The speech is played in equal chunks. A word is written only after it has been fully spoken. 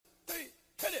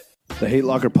The Hate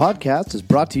Locker podcast is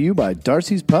brought to you by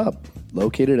Darcy's Pub,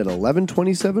 located at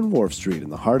 1127 Wharf Street in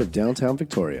the heart of downtown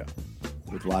Victoria.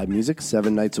 With live music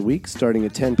 7 nights a week starting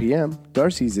at 10 p.m.,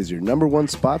 Darcy's is your number one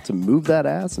spot to move that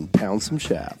ass and pound some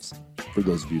shafts. For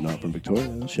those of you not from Victoria,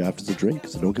 a shaft is a drink,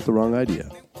 so don't get the wrong idea.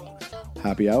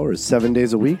 Happy hour is 7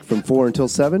 days a week from 4 until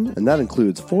 7, and that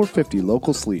includes $4.50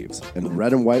 local sleeves and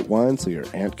red and white wine so your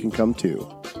aunt can come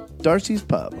too. Darcy's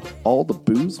Pub, all the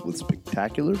booze with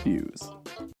spectacular views.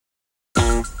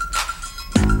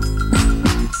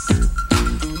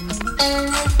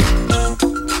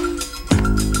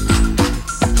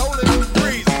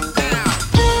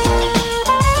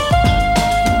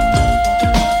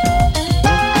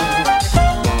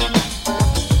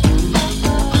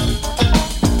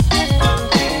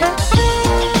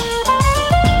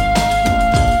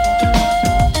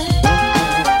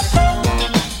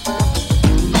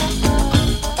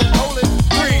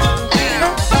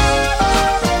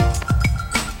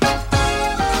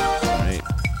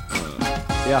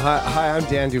 Hi, I'm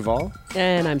Dan Duvall.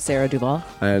 And I'm Sarah Duvall.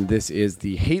 And this is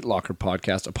the Hate Locker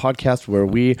podcast, a podcast where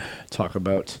we talk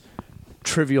about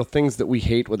trivial things that we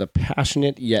hate with a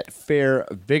passionate yet fair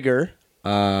vigor.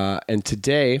 And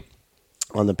today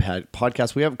on the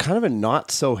podcast, we have kind of a not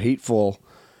so hateful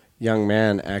young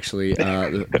man, actually.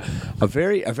 A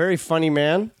very funny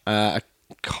man, a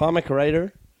comic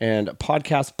writer and a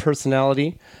podcast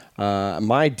personality.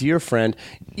 My dear friend,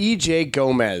 EJ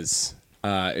Gomez.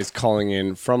 Is calling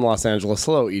in from Los Angeles.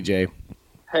 Hello, EJ.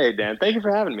 Hey, Dan. Thank you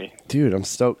for having me. Dude, I'm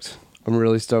stoked. I'm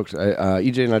really stoked.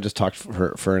 EJ and I just talked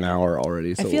for an hour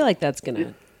already. So I feel like that's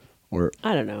going to...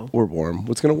 I don't know. We're warm.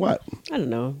 What's going to what? I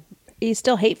don't know. Are you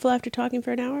still hateful after talking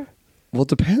for an hour? Well, it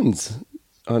depends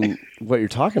on what you're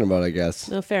talking about, I guess.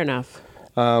 No, fair enough.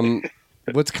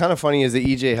 What's kind of funny is that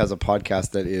EJ has a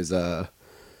podcast that is...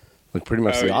 like pretty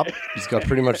much the opposite. He's got a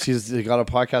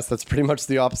podcast that's pretty much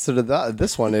the opposite of that.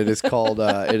 This one, it is called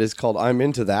I'm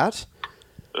Into That.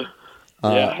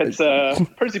 Yeah, it's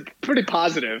pretty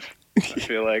positive. I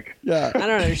feel like. Yeah. I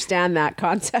don't understand that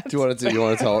concept. Do you want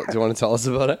to tell us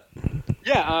about it?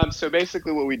 Yeah. So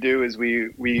basically, what we do is we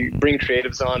bring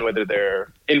creatives on, whether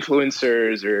they're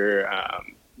influencers or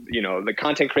the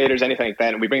content creators, anything like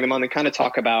that, and we bring them on and kind of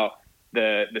talk about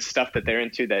the stuff that they're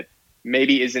into that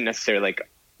maybe isn't necessarily like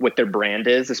what their brand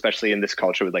is, especially in this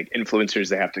culture with like influencers.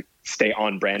 They have to stay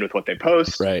on brand with what they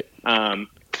post. Right. And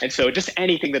so just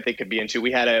anything that they could be into.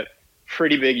 We had a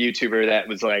pretty big YouTuber that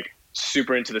was like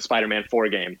super into the Spider-Man 4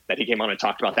 game that he came on and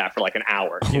talked about that for like an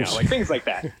hour, like things like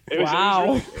that.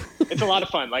 Wow. It's a lot of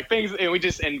fun. Like things, and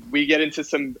we get into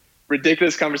some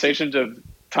ridiculous conversations of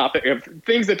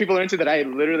things that people are into that I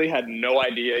literally had no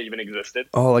idea even existed.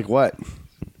 Oh, like what?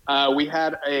 We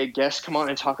had a guest come on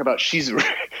and talk about she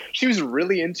was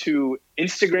really into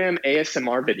Instagram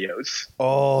ASMR videos.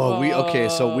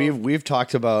 So we've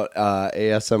talked about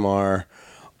ASMR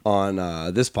on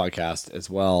this podcast as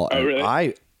well. Oh, really?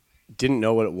 I didn't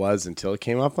know what it was until it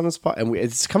came up on the spot, and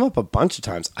it's come up a bunch of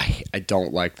times. I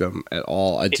don't like them at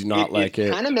all. I do not like it.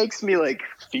 It kind of makes me like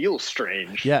feel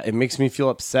strange. Yeah, it makes me feel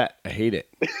upset. I hate it.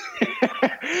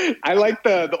 I like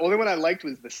the only one I liked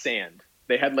was the sand.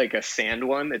 They had like a sand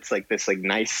one. It's like this like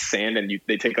nice sand, and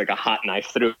they take like a hot knife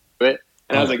through it.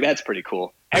 And I was like, that's pretty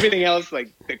cool. Everything else,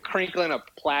 like the crinkling of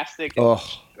plastic, and,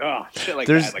 shit like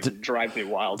that, like drives me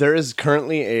wild. There is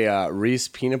currently a Reese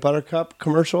peanut butter cup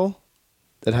commercial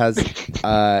that has they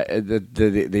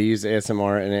use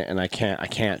ASMR in it, and I can't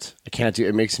do it.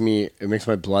 It makes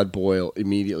my blood boil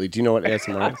immediately. Do you know what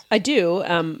ASMR is? I do.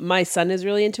 My son is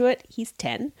really into it. He's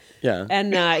 10. Yeah.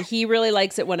 And he really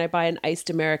likes it when I buy an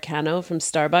iced Americano from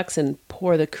Starbucks and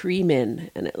pour the cream in,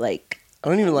 and it like... I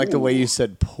don't even like the way you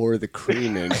said pour the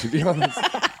cream in, to be honest.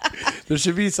 There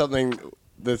should be something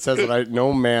that says that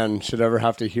no man should ever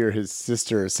have to hear his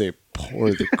sister say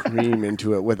pour the cream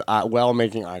into it with while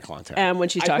making eye contact. And when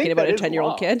she's talking about a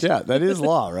 10-year-old kid. Yeah, that is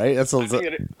law, right? That's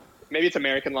maybe it's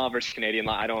American law versus Canadian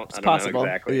law. I don't know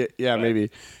exactly. Yeah,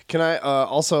 maybe. Can I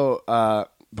also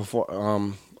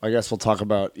before I guess we'll talk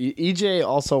about EJ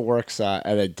also works at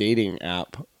a dating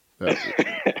app.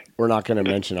 We're not going to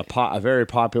mention a very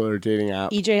popular dating app.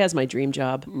 EJ has my dream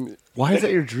job. Why is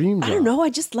that your dream job? I don't know.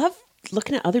 I just love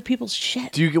looking at other people's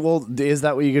shit. Is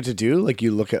that what you get to do? Like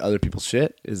you look at other people's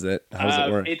shit? How does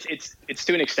it work? It's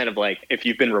to an extent of like if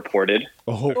you've been reported.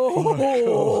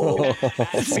 Oh.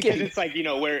 Because it's like,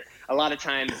 where a lot of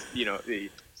times,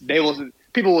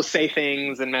 people will say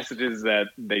things and messages that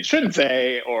they shouldn't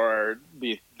say, or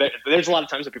there's a lot of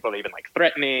times that people are even like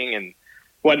threatening and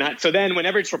whatnot. So then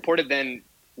whenever it's reported, then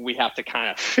we have to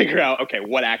kind of figure out, okay,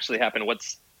 what actually happened?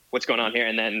 What's going on here?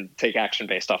 And then take action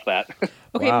based off that.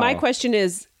 Okay. Wow. My question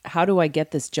is, how do I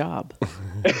get this job?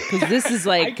 Because this is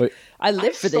like, I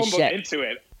live for this shit. Into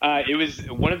it. It was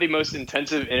one of the most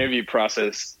intensive interview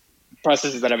processes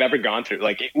that I've ever gone through.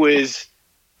 Like, it was,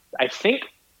 I think,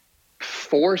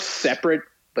 4 separate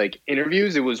like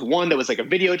interviews. It was one that was like a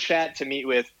video chat to meet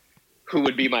with who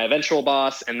would be my eventual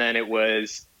boss, and then it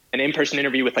was an in-person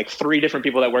interview with like 3 different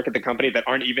people that work at the company that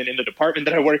aren't even in the department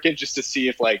that I work in, just to see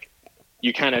if like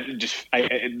you kind of just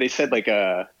they said like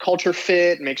a culture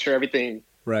fit, make sure everything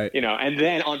right, and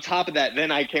then on top of that,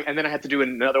 then I had to do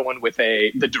another one with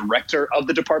the director of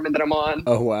the department that I'm on.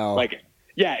 Oh wow. Like,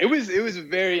 yeah, it was a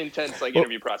very intense like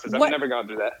interview process. I've never gone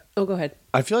through that. Oh, go ahead.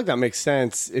 I feel like that makes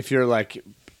sense if you're like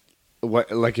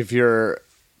if you're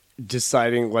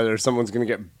deciding whether someone's going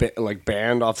to get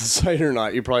banned off the site or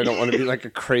not. You probably don't want to be like a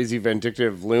crazy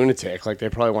vindictive lunatic. Like, they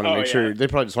probably want to make sure, they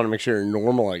probably just want to make sure you're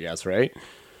normal, I guess, right?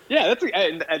 Yeah,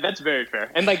 that's very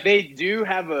fair. And like, they do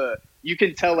have you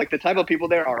can tell like the type of people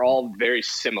there are all very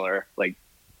similar, like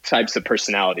types of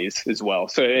personalities as well.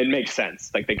 So it makes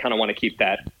sense. Like, they kind of want to keep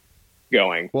that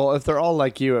going. Well, if they're all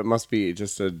like you, it must be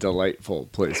just a delightful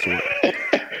place to work.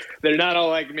 They're not all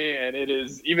like me, and it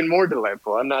is even more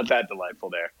delightful. I'm not that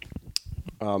delightful there.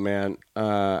 Oh man.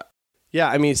 Yeah,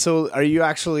 I mean, so are you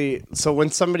actually, so when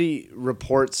somebody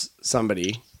reports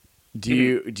somebody,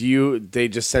 they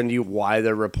just send you why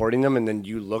they're reporting them and then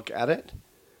you look at it?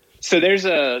 So there's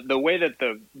the way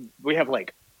that we have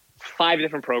like 5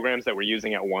 different programs that we're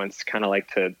using at once, kind of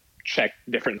like to check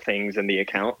different things in the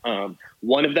account.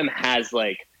 One of them has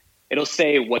like, it'll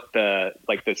say what the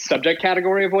subject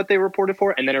category of what they reported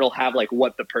for, and then it'll have like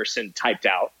what the person typed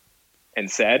out and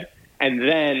said, and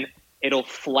then it'll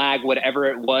flag whatever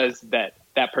it was that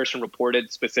person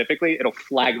reported specifically. It'll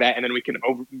flag that, and then we can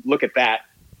look at that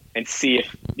and see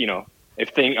if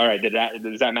all right,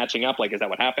 is that matching up? Like, is that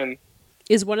what happened?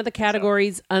 Is one of the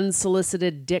categories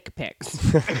unsolicited dick pics?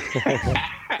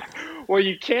 Well,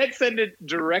 you can't send it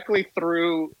directly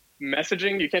through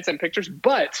messaging. You can't send pictures,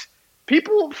 but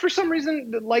people, for some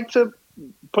reason, like to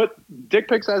put dick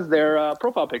pics as their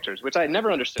profile pictures, which I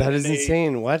never understood. That is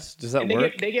insane. What? Does that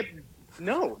work? They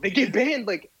get banned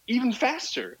like even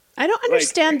faster. I don't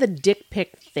understand the dick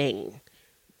pic thing.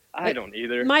 I don't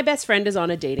either. My best friend is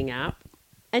on a dating app,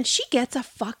 and she gets a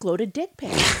fuckload of dick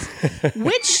pics,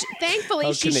 which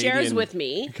thankfully she shares with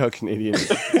me. How Canadian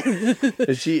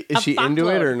is she into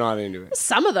it or not into it?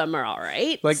 Some of them are all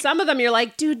right. Like, some of them you're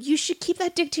like, dude, you should keep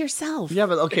that dick to yourself. Yeah,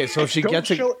 but okay, so if she gets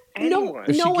a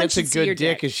good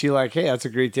dick, is she like, hey, that's a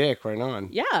great dick, right on?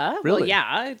 Yeah, really? Well,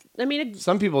 yeah. I mean,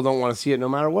 some people don't want to see it no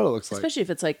matter what it looks like. Especially if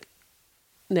it's like,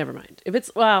 never mind. If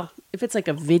it's like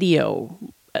a video.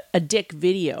 A dick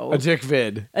video. A dick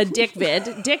vid. Dick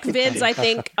vids, I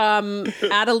think,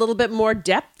 add a little bit more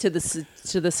depth to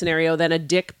the scenario than a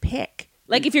dick pic.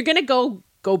 Like, if you're gonna go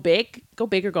big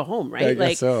or go home, right? Yeah, I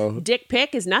guess so. Dick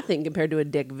pic is nothing compared to a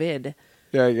dick vid.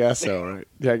 Yeah, I guess so, right?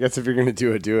 Yeah, I guess if you're gonna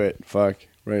do it, do it. Fuck.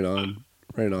 Right on.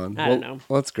 I don't know.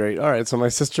 Well, that's great. All right, so my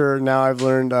sister, now I've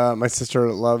learned my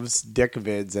sister loves dick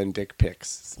vids and dick pics,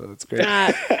 so that's great.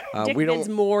 Dick vids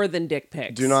more than dick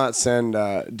pics. Do not send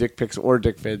dick pics or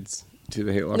dick vids to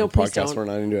the Hate Locker podcast. Don't. We're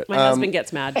not into it. My husband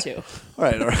gets mad too. All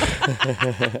right.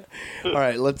 All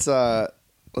right, let's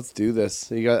do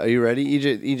this. Are you ready?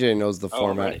 EJ knows the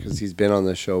format because he's been on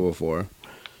this show before.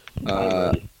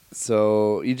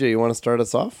 So EJ, you want to start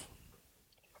us off?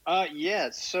 Yeah.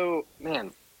 So,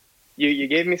 man, you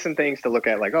gave me some things to look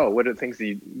at, like, what are the things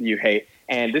that you hate?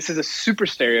 And this is a super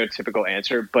stereotypical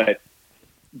answer, but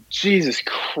Jesus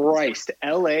Christ,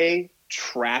 LA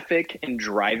traffic and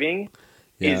driving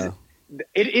is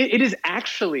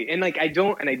actually, and like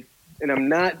I'm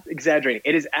not exaggerating,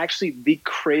 it is actually the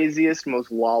craziest,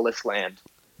 most lawless land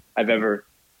I've ever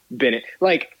been in.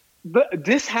 Like,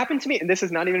 this happened to me, and this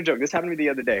is not even a joke. This happened to me the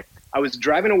other day. I was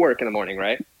driving to work in the morning,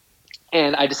 right?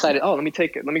 And I decided, let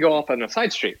me go off on a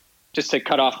side street just to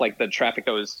cut off like the traffic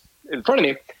that was in front of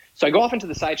me. So I go off into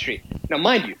the side street. Now,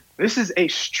 mind you, this is a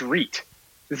street.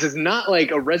 This is not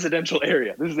like a residential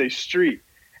area. This is a street.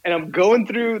 And I'm going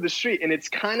through the street, and it's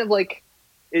kind of like,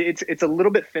 it's a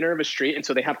little bit thinner of a street. And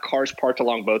so they have cars parked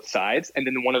along both sides. And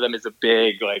then one of them is a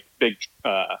big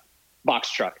box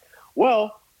truck.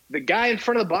 Well, the guy in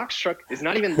front of the box truck is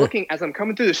not even looking as I'm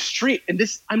coming through the street. And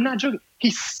this, I'm not joking.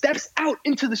 He steps out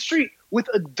into the street with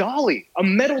a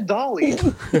metal dolly,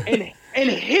 and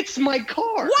hits my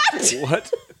car.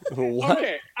 What?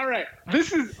 Okay, all right.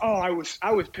 This is. I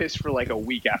was pissed for like a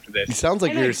week after this. It sounds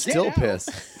like you're still pissed.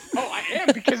 Oh, I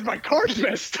am, because my car's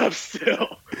messed up still.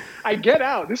 I get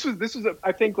out. This was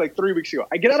I think like 3 weeks ago.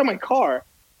 I get out of my car,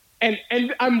 and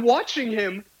I'm watching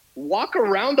him walk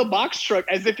around the box truck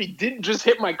as if he didn't just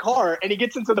hit my car, and he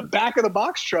gets into the back of the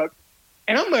box truck,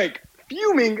 and I'm like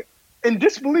fuming in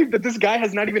disbelief that this guy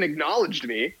has not even acknowledged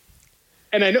me.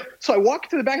 And I know, so I walk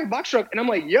to the back of the box truck, and I'm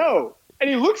like, "Yo!" And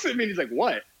he looks at me, and he's like,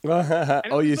 "What?"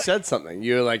 Oh, you said something.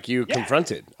 You're like, you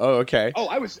confronted. Oh, okay. Oh,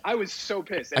 I was so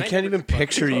pissed. I can't even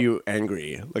picture you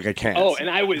angry. Like, I can't. Oh, and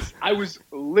I was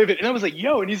livid, and I was like,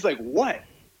 "Yo!" And he's like, "What?"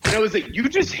 And I was like, "You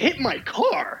just hit my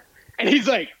car." And he's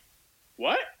like,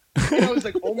 "What?" And I was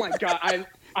like, "Oh my god!"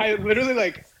 I literally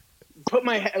like put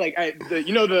my head like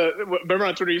remember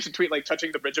on Twitter you used to tweet like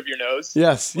touching the bridge of your nose.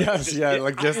 Yes, like, yes, yeah,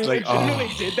 like just I like genuinely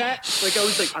did that. Like I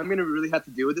was like, I'm gonna really have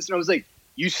to deal with this, and I was like,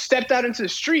 "You stepped out into the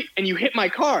street and you hit my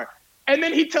car." And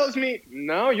then he tells me,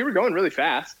 "No, you were going really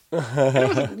fast." And I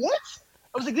was like, "What?"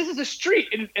 I was like, "This is a street."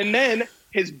 And then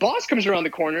his boss comes around the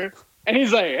corner and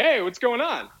he's like, "Hey, what's going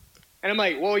on?" And I'm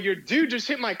like, "Well, your dude just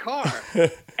hit my car."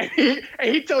 and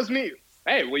he tells me,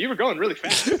 "Hey, well, you were going really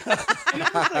fast." And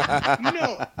I was like,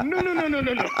 no.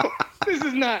 This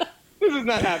is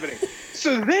not happening.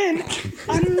 So then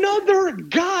another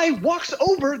guy walks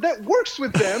over that works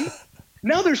with them.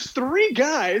 Now there's 3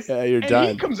 guys. Yeah, you're and done.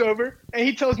 He comes over and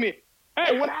he tells me,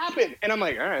 "Hey, what happened?" And I'm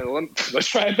like, "All right, well, let's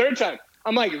try a third time."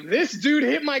 I'm like, "This dude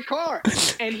hit my car."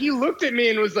 And he looked at me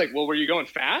and was like, "Well, were you going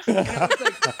fast?" And I was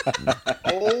like,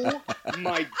 "Oh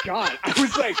my God." I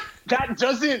was like, I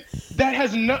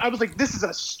was like, "This is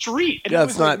a street." And Yeah, I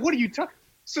it's was like, not- "What are you talking?"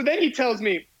 So then he tells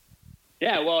me,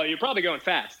 "Yeah, well, you're probably going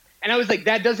fast." And I was like,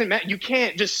 "That doesn't matter. You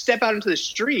can't just step out into the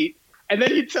street." And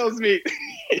then he tells me,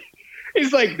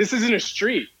 he's like, "This isn't a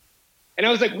street." And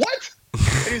I was like, "What?"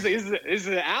 And he's like, this is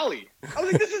an alley." I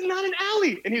was like, "This is not an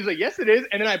alley." And he's like, "Yes, it is."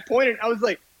 And then I pointed. I was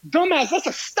like, "Dumbass, that's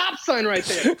a stop sign right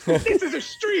there. This is a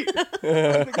street." I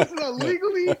was like, "This is a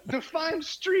legally defined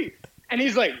street." And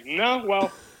he's like, "No,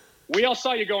 well, we all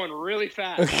saw you going really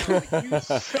fast." I was like, "You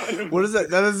son of What is that?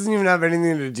 That doesn't even have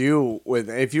anything to do with.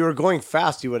 If you were going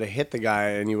fast, you would have hit the guy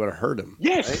and you would have hurt him.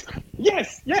 Yes, right?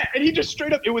 yes, yeah. And he just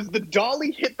straight up, it was the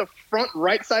dolly hit the front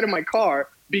right side of my car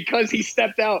because he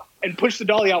stepped out and pushed the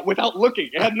dolly out without looking.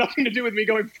 It had nothing to do with me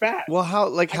going fast. Well, how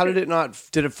did it not?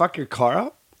 Did it fuck your car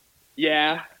up?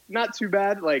 Yeah, not too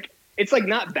bad. Like, it's like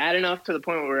not bad enough to the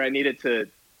point where I needed to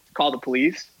call the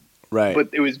police. Right. But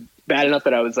it was bad enough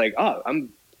that I was like, "Oh,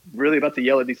 I'm really about to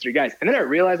yell at these 3 guys." And then I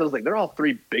realized, I was like, they're all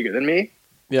 3 bigger than me.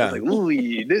 Yeah. I was like,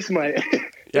 "Ooh, this might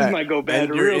go bad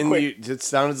And you're real quick." it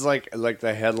sounds like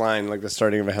the headline, like the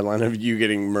starting of a headline of you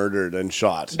getting murdered and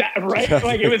shot. That, right?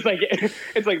 Like it was like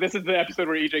it's like this is the episode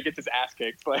where EJ gets his ass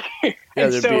kicked. Like, Yeah,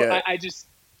 and there'd so be a-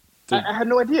 I had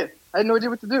no idea. I had no idea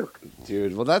what to do.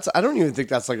 Dude, well, I don't even think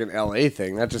that's like an LA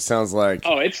thing. That just sounds like.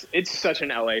 Oh, it's such an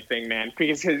LA thing, man.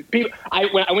 Because people, I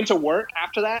went to work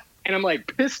after that, and I'm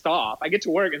like pissed off. I get to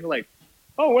work, and they're like,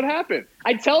 "Oh, what happened?"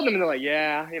 I tell them, and they're like,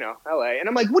 "Yeah, LA." And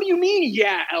I'm like, "What do you mean,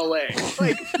 yeah, LA?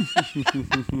 Like,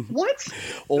 what?"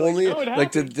 Only They're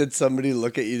like did somebody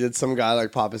look at you? Did some guy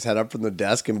like pop his head up from the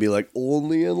desk and be like,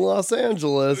 "Only in Los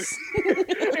Angeles"?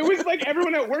 It was like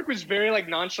everyone at work was very like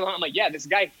nonchalant. I'm like, "Yeah, this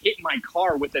guy hit my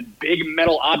car with a big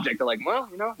metal object." They're like, "Well,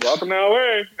 welcome to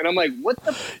LA." And I'm like, "What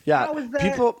the? Yeah, how is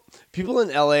that?" people in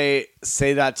LA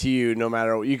say that to you no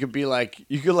matter what. You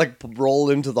could roll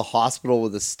into the hospital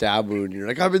with a stab wound. You're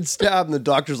like, "I've been stabbed," and the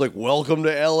doctor's like, "Welcome to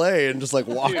LA," and just like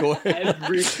walk Dude,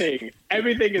 away.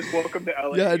 everything is welcome to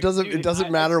LA. Yeah, it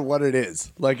doesn't matter what it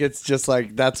is. Like it's just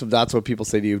like that's what people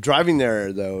say to you. Driving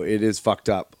there though, it is fucked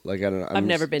up. Like I don't know. I've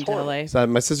never been to LA. So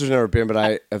my sister's never been, but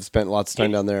I have spent lots of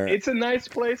time down there. It's a nice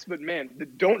place, but man,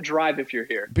 don't drive if you're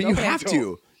here. But you Don't. have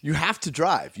to. You have to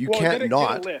drive. You Well, can't get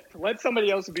not. a Lyft. Let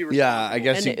somebody else be responsible. Yeah, I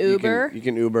guess An you Uber? you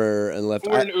can Uber and Lyft.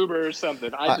 Or an Uber or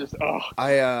something. Last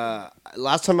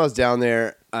time I was down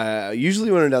there,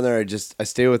 usually when I'm down there, I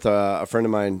stay with a friend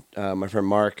of mine, my friend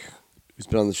Mark, who's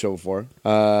been on the show before.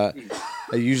 I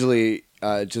usually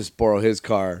just borrow his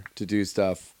car to do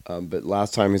stuff. But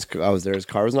last time I was there, his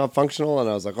car was not functional, and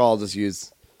I was like, "Oh, I'll just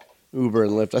use Uber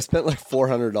and Lyft." I spent like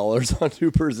 $400 on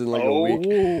Ubers in like a week.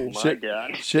 Oh my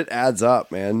God. Shit adds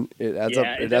up, man. It adds Yeah,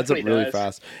 up. it It adds up definitely really does.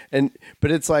 fast.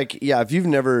 But it's like, yeah, if you've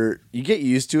never, you get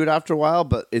used to it after a while.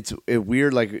 But it's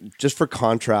weird. Like just for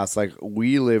contrast, like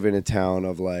we live in a town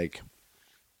of like,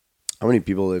 how many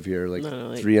people live here? Like, No,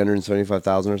 like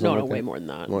 375,000 or something. No, like way that? more than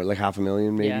that. More like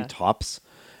 500,000 maybe Yeah. tops.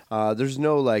 There's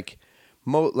no like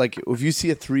like if you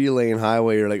see a 3-lane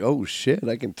highway, you're like, oh shit,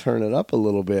 I can turn it up a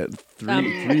little bit.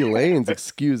 Three lanes,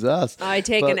 excuse us. I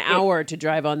take an hour to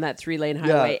drive on that 3-lane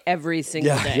highway every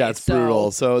single day. Yeah, it's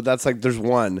brutal. So that's like there's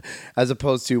one, as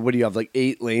opposed to what do you have, like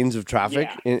 8 lanes of traffic,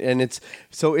 and it's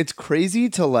crazy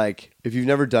to, like, if you've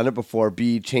never done it before,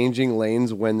 be changing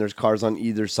lanes when there's cars on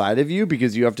either side of you,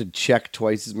 because you have to check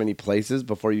twice as many places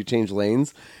before you change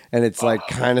lanes, and it's like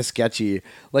kind of sketchy.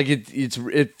 Like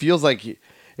it feels like.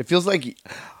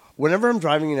 Whenever I'm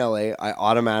driving in LA, I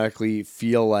automatically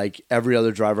feel like every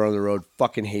other driver on the road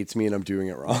fucking hates me and I'm doing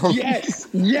it wrong. Yes.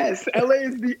 LA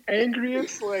is the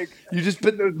angriest, like,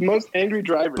 the most angry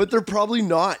drivers. But they're probably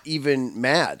not even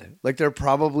mad. Like, they're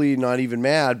probably not even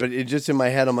mad, but it just in my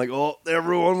head, I'm like, oh,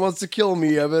 everyone wants to kill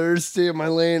me. I better stay in my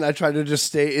lane. I try to just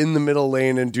stay in the middle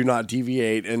lane and do not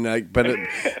deviate. And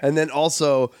and then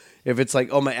also, if it's like,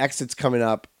 oh, my exit's coming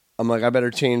up, I'm like, I better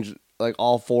change like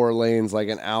all 4 lanes like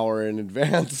an hour in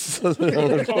advance. Oh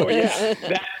yeah,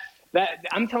 that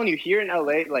I'm telling you, here in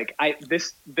LA, like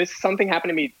this something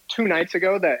happened to me 2 nights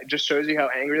ago that just shows you how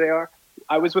angry they are.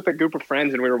 I was with a group of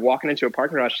friends and we were walking into a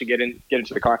parking garage to get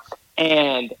into the car,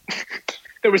 and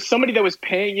there was somebody that was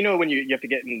paying. You know, when you have to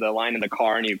get in the line in the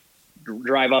car and you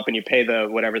drive up and you pay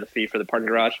the fee for the parking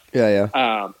garage.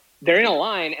 Yeah. They're in a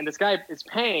line and this guy is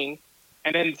paying.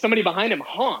 And then somebody behind him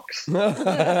honks. We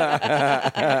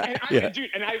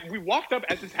walked up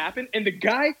as this happened, and the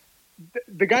guy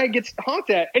gets honked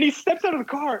at, and he steps out of the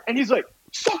car, and he's like,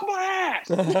 "Suck my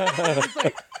ass!"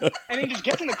 And he just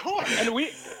gets in the car, and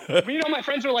my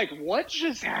friends were like, "What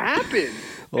just happened?"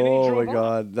 And oh my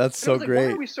god, that's so great!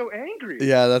 Why are we so angry?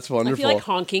 Yeah, that's wonderful. I feel like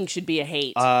honking should be a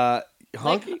hate.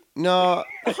 Honking? No,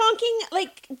 honking,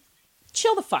 like.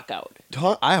 Chill the fuck out.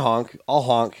 I honk. I'll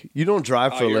honk. You don't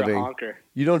drive for a living. A honker.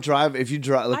 You don't drive if you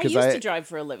drive. I used to drive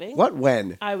for a living. What?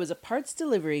 When? I was a parts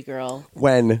delivery girl.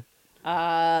 When?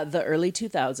 The early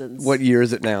 2000s. What year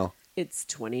is it now? It's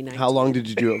 2019. How long did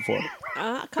you do it for?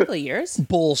 A couple of years.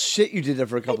 Bullshit! You did it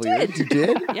for a couple of years. You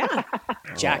did? Yeah.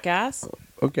 Jackass.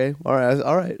 Okay. All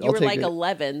right. You were like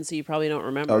 11, so you probably don't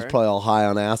remember. I was probably all high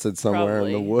on acid somewhere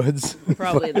in the woods.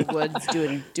 Probably in the woods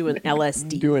doing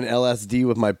LSD. Doing LSD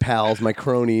with my pals, my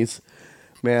cronies.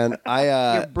 Man,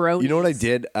 Your bronies. You know what I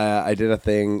did? I did a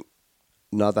thing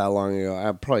not that long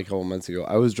ago, probably a couple months ago.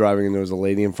 I was driving and there was a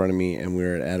lady in front of me, and we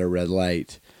were at a red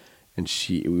light, and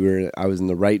I was in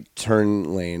the right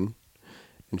turn lane,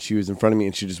 and she was in front of me,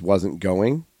 and she just wasn't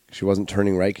going. She wasn't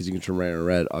turning right, because you can turn right on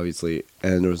red, obviously,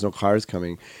 and there was no cars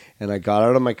coming. And I got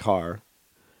out of my car,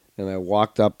 and I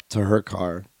walked up to her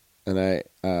car, and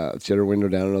she had her window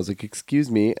down, and I was like, "Excuse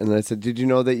me," and then I said, "Did you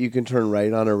know that you can turn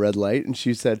right on a red light?" And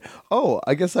she said, "Oh,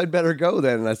 I guess I'd better go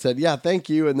then." And I said, "Yeah, thank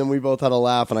you." And then we both had a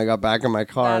laugh, and I got back in my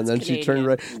car, and then Canadian. she turned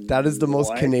right. That is the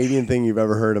most Canadian thing you've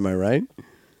ever heard. Am I right?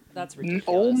 That's ridiculous.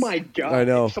 Oh my god! I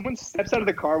know. If someone steps out of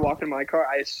the car, walking in my car,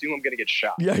 I assume I'm gonna get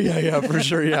shot. Yeah, for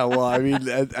sure. Yeah, well, I mean,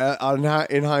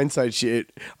 in hindsight,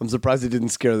 I'm surprised it didn't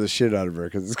scare the shit out of her,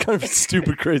 because it's kind of a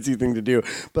stupid, crazy thing to do.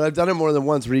 But I've done it more than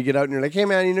once, where you get out and you're like, "Hey,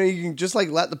 man, you can just like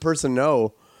let the person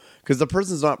know," because the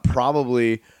person's they're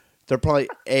probably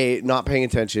A, not paying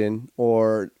attention,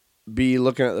 or B,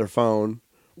 looking at their phone.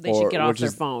 They should get off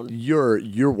their phone.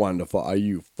 You're wonderful. Are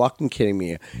you fucking kidding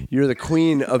me? You're the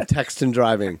queen of text and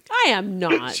driving. I am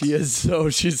not. She's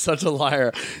such a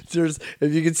liar. If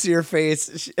you can see her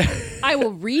face. I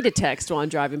will read a text while I'm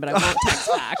driving, but I won't text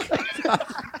back.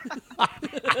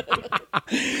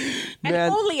 And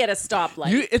only at a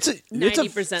stoplight. It's a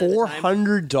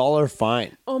 $400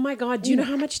 fine. Oh my god! Do you know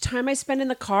how much time I spend in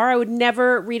the car? I would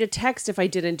never read a text if I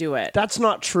didn't do it. That's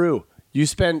not true. You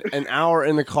spend an hour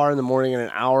in the car in the morning and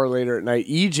an hour later at night.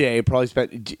 EJ probably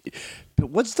spent.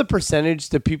 What's the percentage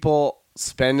that people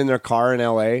spend in their car in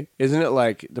LA? Isn't it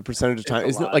like the percentage of time?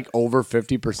 Isn't it like over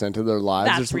 50% of their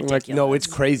lives That's or something ridiculous. like? No, it's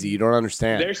crazy. You don't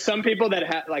understand. There's some people that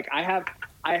have like I have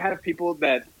people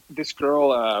that this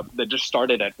girl that just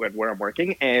started at where I'm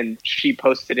working, and she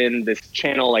posted in this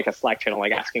channel, like a Slack channel,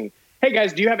 like asking, "Hey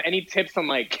guys, do you have any tips on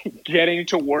like getting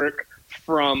to work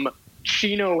from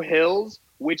Chino Hills?"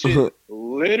 Which is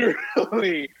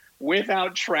literally,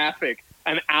 without traffic,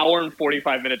 an hour and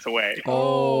 45 minutes away.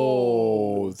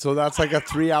 Oh, so that's like a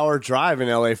 3-hour drive in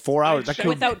LA, 4 hours.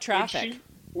 Without traffic.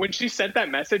 When she sent that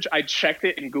message, I checked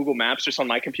it in Google Maps just on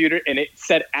my computer, and it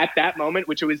said at that moment,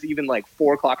 which it was even like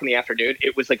 4 o'clock in the afternoon,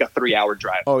 it was like a 3-hour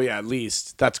drive. Oh yeah, at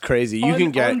least. That's crazy. You can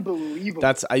get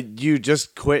unbelievable. You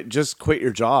just quit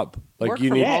your job. Like work you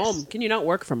from need home. Can you not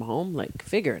work from home? Like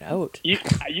figure it out. You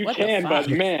can, but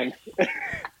man.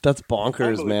 That's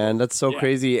bonkers, man. That's so Yeah.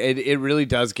 crazy. It really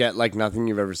does get like nothing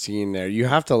you've ever seen there. You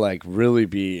have to like really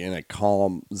be in a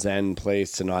calm zen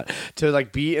place to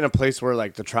like be in a place where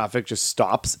like the traffic just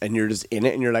stops and you're just in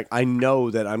it and you're like, I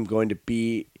know that I'm going to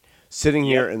be sitting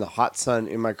here in the hot sun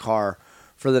in my car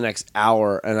for the next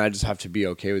hour and I just have to be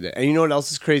okay with it. And you know what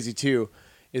else is crazy too?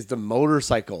 Is the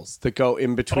motorcycles that go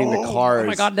in between the cars. Oh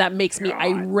my God, that makes me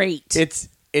irate. It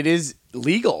is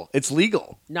legal. It's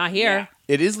legal. Not here.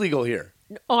 It is legal here.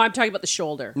 Oh, I'm talking about the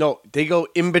shoulder. No, they go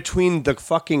in between the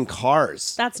fucking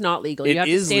cars. That's not legal. It You have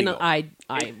is to stay legal.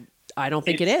 I don't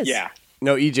think it is. Yeah.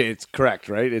 No, EJ, it's correct,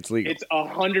 right? It's legal. It's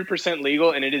 100%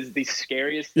 legal, and it is the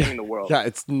scariest thing in the world. Yeah,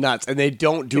 it's nuts. And they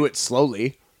don't do it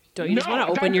slowly. Don't you just want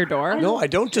to open your door? No, I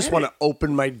don't just want to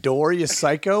open my door, you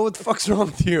psycho. What the fuck's wrong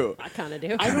with you? I kind of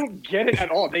do. I don't get it at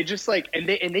all. They just like and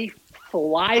they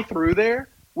fly through there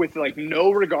with like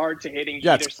no regard to hitting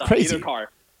Yeah, either it's side, crazy. either car.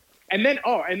 And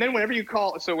then whenever you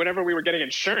call, so whenever we were getting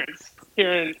insurance here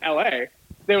in LA,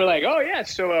 they were like, oh yeah,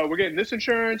 so we're getting this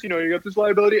insurance, you know, you got this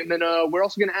liability, and then we're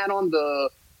also gonna add on the,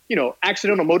 you know,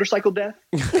 accidental motorcycle death.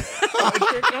 And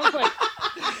I was like,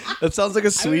 That sounds like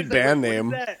a sweet band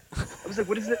name. I was like,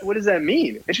 what does that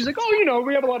mean? And she's like, oh, you know,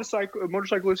 we have a lot of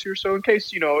motorcyclists here, so in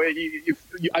case, you know, if you,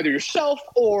 either yourself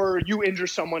or you injure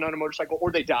someone on a motorcycle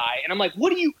or they die. And I'm like,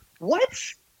 what?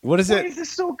 What is Why it? is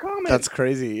this so common? That's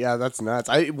crazy. Yeah, that's nuts.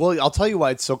 I'll tell you why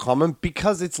it's so common.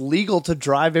 Because it's legal to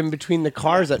drive in between the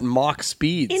cars at mock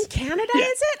speeds. In Canada,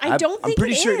 is it? I don't think I'm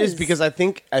pretty sure it is is because I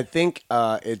think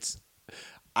it's.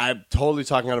 I'm totally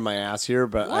talking out of my ass here,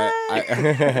 but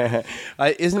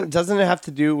doesn't it have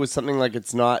to do with something like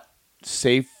it's not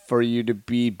safe for you to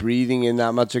be breathing in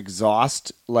that much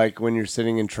exhaust, like when you're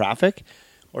sitting in traffic,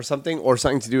 or something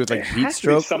to do with like It heat has to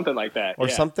be stroke, something like that, or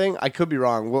yeah. something. I could be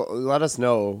wrong. Well, let us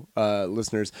know,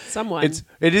 listeners. Someone.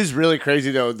 It is really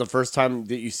crazy though. The first time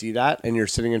that you see that and you're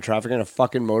sitting in traffic and a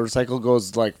fucking motorcycle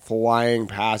goes like flying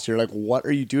past, you're like, what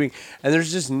are you doing? And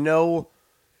there's just no.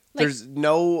 There's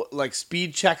no like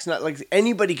speed checks. Not like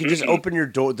anybody can just open their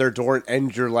door and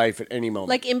end your life at any moment.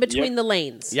 like in between Yep. the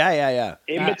lanes. Yeah.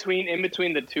 In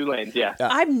between the two lanes, yeah.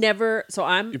 I've never. So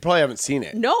I'm. You probably haven't seen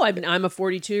it. No, I'm a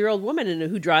 42-year-old woman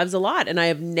who drives a lot, and I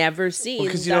have never seen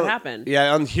Because that happen.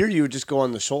 Yeah, on here you would just go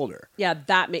on the shoulder. Yeah,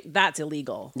 that's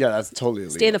illegal. Yeah, that's totally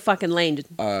illegal. Stay in the fucking lane.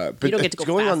 But you don't get to go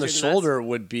going on the faster than shoulder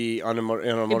would be on a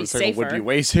motorcycle would be safer.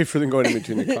 way safer than going in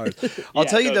between the cars. I'll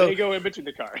tell you though. They go in between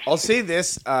the cars. I'll say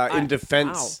this in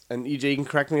defense, wow. and EJ, you can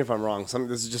correct me if I'm wrong.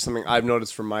 This is just something I've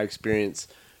noticed from my experience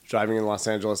driving in Los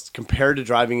Angeles compared to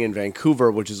driving in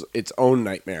Vancouver, which is its own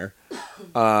nightmare.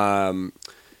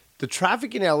 The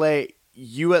traffic in LA,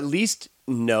 you at least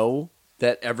know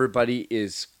that everybody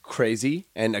is crazy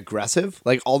and aggressive.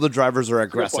 Like all the drivers are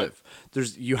aggressive.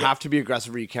 You have to be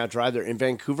aggressive or you can't drive there. In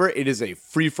Vancouver, it is a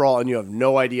free for all, and you have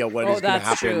no idea what is going to that's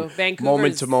happen true. Vancouver's-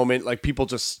 moment to moment. Like people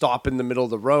just stop in the middle of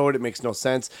the road. It makes no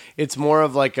sense. It's more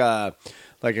of like a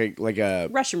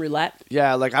Russian roulette.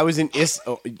 yeah. Like I was in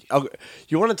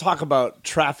you want to talk about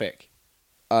traffic?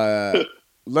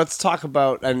 Let's talk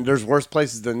about, and there's worse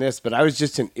places than this, but I was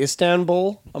just in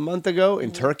Istanbul a month ago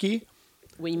in Turkey.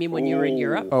 What you mean when you were in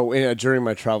Europe? Oh, yeah, during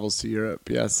my travels to Europe,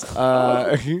 yes. It's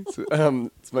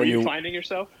my Were you new- finding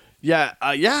yourself? Yeah.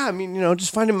 I mean,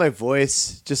 just finding my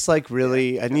voice. Just like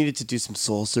really, I needed to do some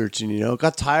soul searching.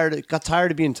 Got tired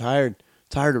of being tired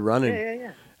of running.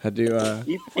 Yeah. Had to.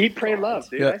 Eat, pray, love,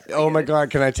 dude. Yeah. Oh my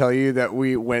God! Can I tell you that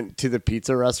we went to the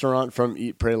pizza restaurant from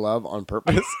Eat, Pray, Love on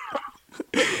purpose?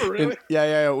 Really?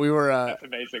 Yeah. We were. That's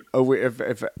amazing.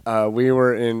 We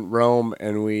were in Rome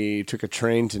and we took a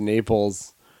train to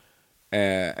Naples,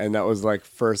 and that was like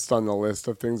first on the list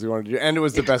of things we wanted to do. And it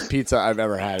was the best pizza I've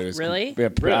ever had. It was Really? Yeah,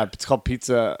 it's called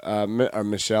Pizza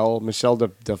Michelle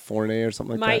de Forne or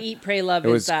something like My that. Eat, Pray, Love It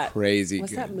is was that crazy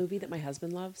What's good. that movie that my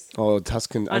husband loves? Oh,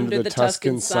 Under the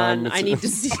Tuscan Sun. I need to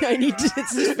see.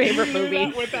 It's his favorite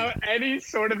movie. Without any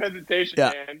sort of hesitation,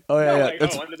 Yeah. man. Oh, yeah, yeah. Like,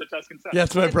 That's- Under the Tuscan Sun. Yeah,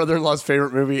 it's my brother-in-law's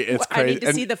favorite movie. It's I crazy. need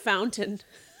to see the fountain.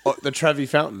 The Trevi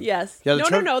Fountain. Yes. Yeah,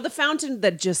 No. The fountain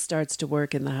that just starts to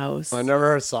work in the house. I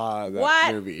never saw that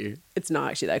What? movie. It's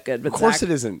not actually that good. But Of course Zach,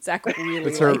 it isn't. Zach really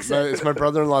It's likes it. It's my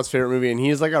brother-in-law's favorite movie, and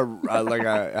he's like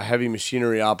a heavy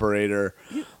machinery operator,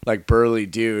 like burly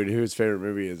dude whose favorite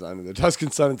movie is Under the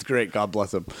Tuscan Sun. It's great. God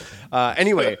bless him.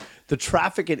 Anyway, the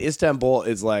traffic in Istanbul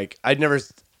is like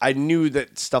I knew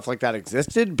that stuff like that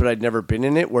existed, but I'd never been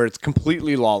in it where it's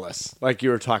completely lawless, like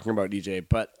you were talking about, DJ,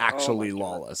 but actually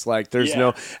lawless. Like there's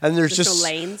Yeah. there's There's just no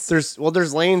lanes?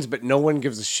 there's lanes, but no one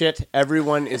gives a shit.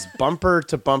 Everyone is bumper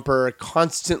to bumper,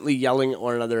 constantly yelling at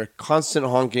one another, constant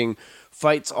honking,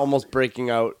 fights almost breaking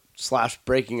out.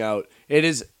 It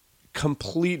is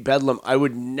complete bedlam. I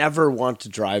would never want to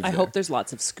drive there. I hope there's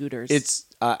lots of scooters. It's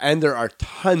and there are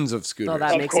tons of scooters. So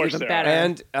that makes it course even there are.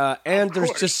 better. And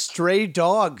there's just stray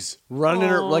dogs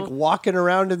running like walking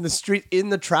around in the street in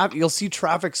the traffic. You'll see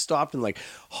traffic stopped and like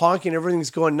honking, everything's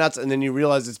going nuts, and then you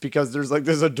realize it's because there's like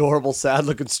this adorable, sad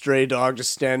looking stray dog just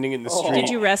standing in the street. Did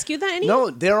you rescue that? Any? No,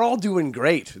 they're all doing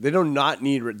great. They do not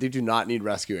need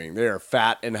rescuing. They are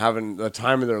fat and having the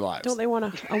time of their lives. Don't they want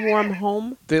a warm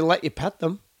home? They let you pet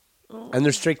them. And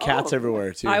there's stray cats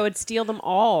everywhere too. I would steal them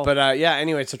all. But yeah,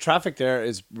 anyway, so traffic there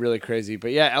is really crazy.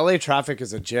 But yeah, LA traffic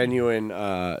is a genuine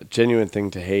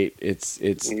thing to hate. It's.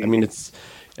 I mean, it's.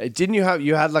 Didn't you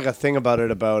had like a thing about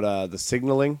it about the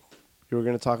signaling you were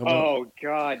going to talk about? Oh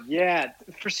God, yeah.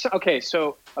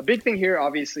 So a big thing here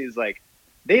obviously is like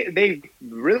they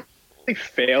really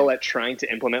fail at trying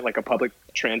to implement like a public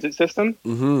transit system.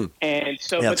 Mm-hmm. And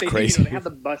so That's but crazy. they have the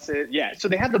buses. Yeah, so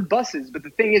they have the buses, but the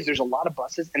thing is there's a lot of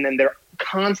buses and then they're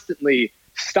constantly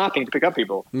stopping to pick up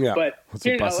people. Yeah. But That's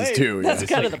here what in buses LA, do. That's yeah.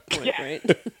 kind of the point, right?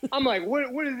 I'm like,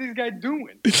 what is this guy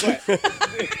doing? But,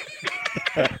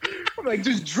 I'm like,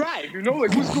 just drive,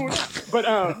 like what's going on? But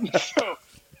so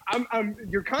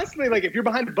you're constantly like, if you're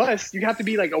behind a bus, you have to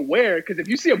be like aware because if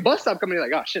you see a bus stop coming, you're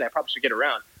like, oh shit, I probably should get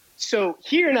around. So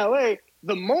here in LA,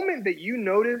 the moment that you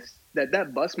notice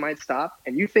that bus might stop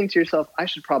and you think to yourself, I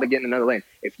should probably get in another lane.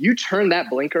 If you turn that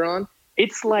blinker on,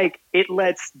 it's like it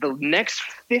lets the next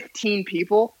 15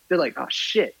 people, they're like, oh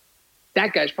shit,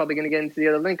 that guy's probably going to get into the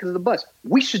other lane because of the bus.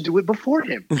 We should do it before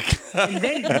him. And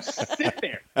then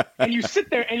you sit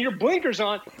there and your blinker's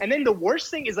on. And then the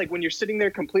worst thing is like when you're sitting there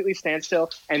completely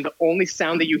standstill and the only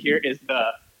sound that you hear is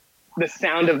the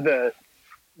sound of the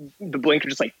blinker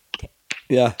just like,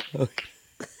 Yeah.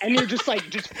 and you're just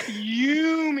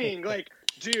fuming, like,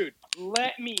 dude,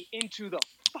 let me into the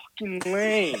fucking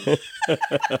lane.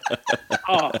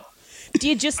 Oh, Do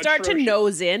you just start to Atrocious.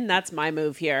 nose in? That's my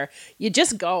move here. You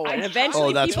just go, and I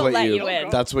eventually try. people let you in.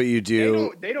 That's what you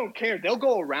do. they don't care. They'll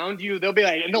go around you. They'll be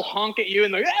like, and they'll honk at you,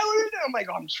 and they're like, hey, what are you doing? I'm like,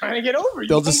 oh, I'm trying to get over.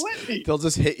 They'll You just won't let me. they'll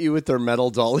just hit you with their metal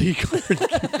dolly.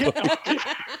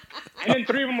 And then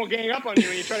 3 of them will gang up on you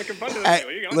when you try to confront them. Like,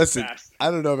 "Well, Listen, fast." I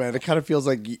don't know, man. It kind of feels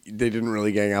like they didn't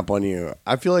really gang up on you.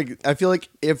 I feel like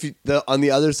if on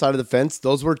the other side of the fence,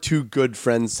 those were two good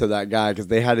friends to that guy because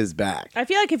they had his back. I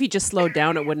feel like if you just slowed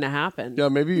down, it wouldn't have happened. Yeah,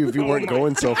 maybe if you weren't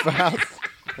going so fast.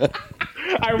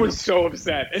 I was so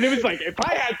upset. And it was like, if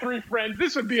I had 3 friends,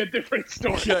 this would be a different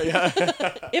story. Yeah.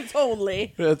 If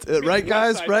only. That's it, right,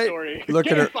 guys? West Side Right? Story. Look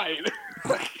at Can't her. fight.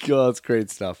 Oh, that's great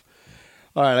stuff.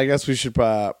 All right, I guess we should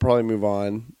probably move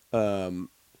on. I'll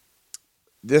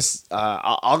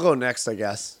go next, I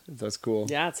guess, if that's cool.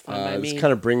 Yeah, it's fine by me. This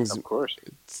kind of brings. Of course.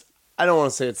 I don't want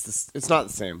to say it's not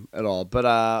the same at all, but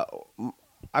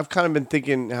I've kind of been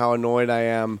thinking how annoyed I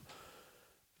am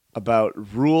about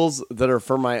rules that are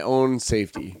for my own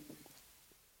safety.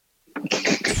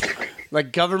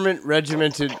 Like government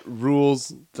regimented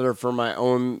rules that are for my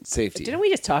own safety. Didn't we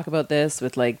just talk about this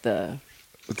with like the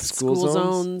With the school school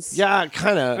zones? zones? Yeah,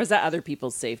 kind or of. is that other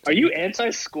people's safety? Are you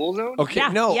anti-school zone? Okay, Yeah,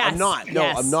 no, yes, I'm not. No,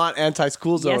 yes. I'm not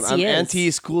anti-school zone. Yes, I'm he is.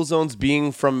 anti-school zones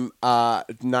being from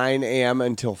 9 a.m.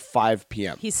 until 5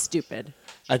 p.m. He's stupid.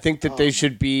 I think that they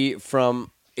should be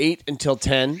from 8 until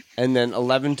 10, and then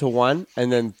 11 to 1, and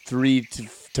then 3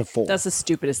 to 4. That's the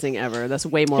stupidest thing ever. That's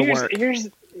way more work.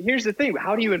 Here's the thing.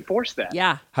 How do you enforce that?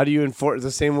 Yeah. How do you enforce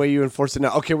the same way you enforce it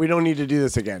now? Okay, we don't need to do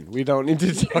this again. We don't need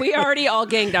to. Talk. We already all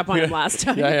ganged up on him last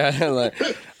time. Yeah. Like,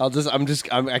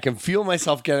 I can feel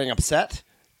myself getting upset,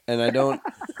 and I don't.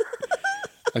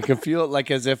 I can feel it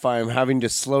like as if I'm having to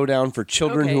slow down for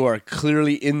children Okay. who are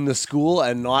clearly in the school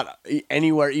and not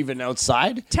anywhere even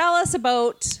outside. Tell us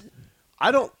about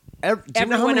I don't. Do you know how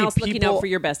everyone many else looking people out for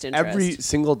your best interest. every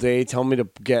single day tell me to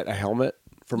get a helmet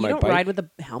for you my don't bike? ride with a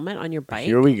helmet on your bike?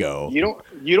 Here we go. You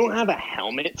don't have a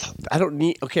helmet. I don't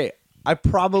need. Okay, I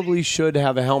probably should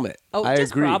have a helmet. Oh, I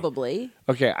just agree. probably.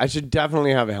 Okay, I should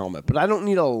definitely have a helmet, but I don't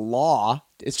need a law.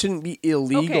 It shouldn't be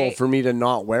illegal Okay. for me to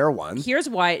not wear one. Here's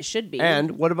why it should be.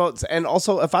 And what about? And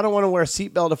also, if I don't want to wear a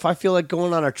seatbelt, if I feel like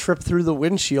going on a trip through the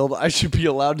windshield, I should be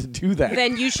allowed to do that.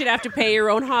 then you should have to pay your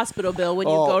own hospital bill when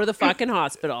you Oh. go to the fucking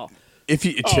hospital. If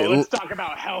you, Oh, let's talk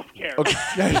about healthcare.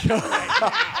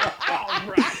 All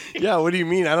right. yeah, what do you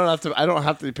mean? I don't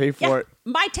have to pay for Yeah, it.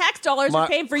 my tax dollars My- are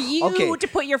paying for you okay. to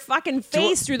put your fucking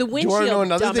face through the Do windshield. you want to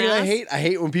know another thing I dumbass. hate? I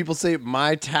hate when people say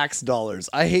my tax dollars.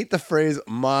 I hate the phrase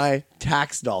my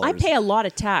tax dollars. I pay a lot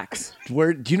of tax.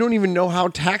 Where you don't even know how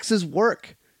taxes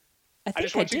work. I I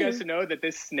just think want you guys to know that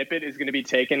this snippet is going to be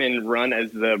taken and run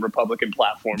as the Republican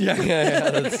platform Yeah,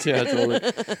 totally.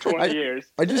 20 years.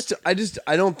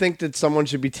 I don't think that someone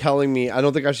should be telling me. I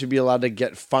don't think I should be allowed to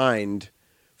get fined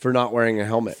for not wearing a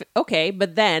helmet. Okay,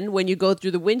 but then when you go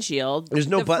through the windshield, There's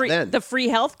no but then. The free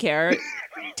healthcare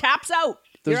taps out.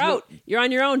 There's You're out. You're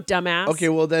on your own, dumbass. Okay,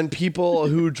 well then people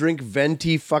who drink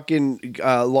venti fucking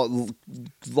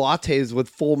lattes with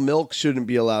full milk shouldn't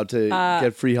be allowed to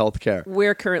get free health care.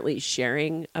 We're currently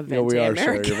sharing a venti No, we are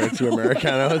Americano. sharing a venti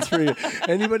Americano. It's free.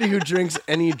 Anybody who drinks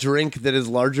any drink that is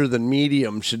larger than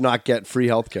medium should not get free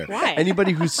health care. Why?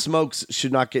 Anybody who smokes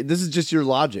should not get. This is just your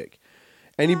logic.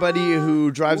 Anybody who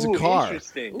drives a car,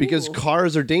 interesting. because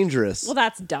cars are dangerous. Well,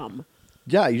 that's dumb.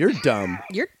 Yeah, you're dumb.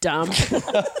 You're dumb.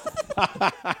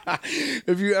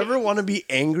 If you ever want to be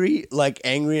angry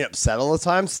and upset all the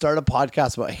time, start a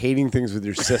podcast about hating things with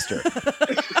your sister.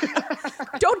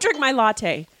 Don't drink my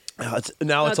latte. It's a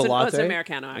No, latte. it's an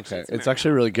Americano, actually. Okay, It's it's Americano.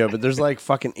 actually really good, but there's like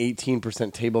fucking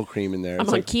 18% table cream in there. I'm It's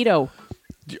on like, keto.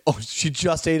 oh, she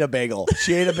just ate a bagel.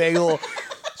 She ate a bagel.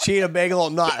 She ate a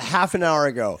bagel not half an hour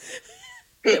ago.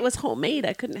 It was homemade.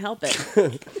 I couldn't help it.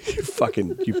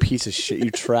 You piece of shit.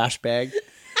 You trash bag.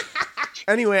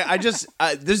 Anyway,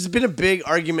 there's been a big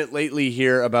argument lately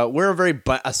here about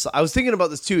I was thinking about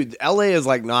this too. LA is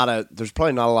like there's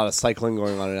probably not a lot of cycling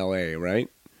going on in LA, right?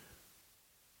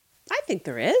 I think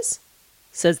there is,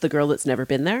 says the girl that's never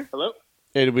been there. Hello?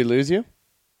 Hey, did we lose you?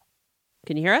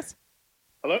 Can you hear us?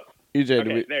 Hello? EJ, did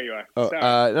Okay, we? there you are. Oh,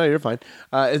 Sorry. no, you're fine.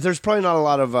 There's probably not a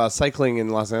lot of cycling in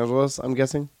Los Angeles, I'm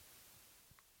guessing.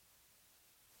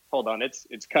 Hold on, it's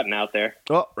cutting out there.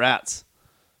 Oh, rats.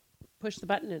 Push the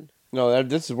button in. No,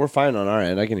 we're fine on our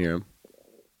end. I can hear them.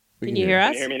 Can you hear us?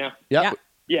 Can you hear me now? Yeah. Yeah.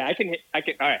 Yeah, I can.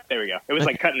 All right, there we go. It was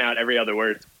like cutting out every other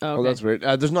word. Oh, Oh, okay. that's weird.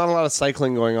 There's not a lot of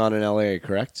cycling going on in LA,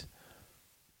 correct?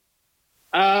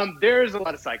 There's a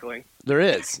lot of cycling. There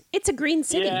is. It's a green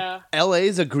city. Yeah, LA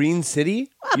is a green city?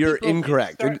 You're people-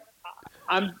 incorrect. Sorry.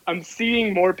 I'm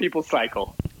seeing more people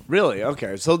cycle. Really?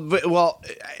 Okay. So,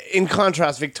 in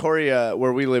contrast, Victoria,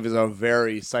 where we live, is a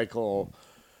very cycle.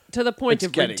 To the point It's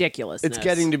of getting- ridiculousness. It's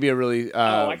getting to be a really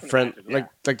I can friend. imagine, yeah.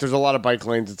 Like there's a lot of bike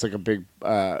lanes. It's like a big.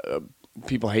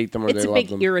 People hate them or It's they a love big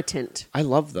them. irritant. I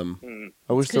love them.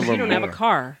 I wish there Because were you don't more. have a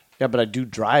car. Yeah, but I do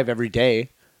drive every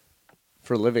day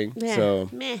for a living. Yeah. So,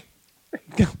 Meh.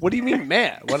 what do you mean,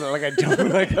 meh? What, like I don't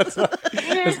like that's not.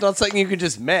 It's not something you could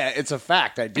just meh. It's a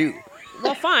fact. I do.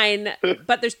 Well, fine,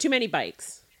 but there's too many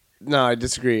bikes. No, I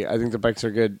disagree. I think the bikes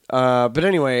are good. But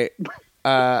anyway,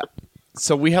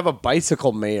 so we have a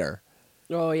bicycle mayor.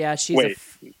 Oh, yeah, she's Wait.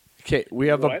 Okay, we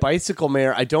have a What? bicycle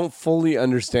mayor. I don't fully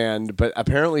understand, but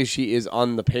apparently she is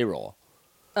on the payroll,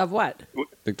 Of what?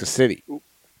 like the city.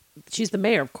 She's the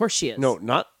mayor. Of course she is. No.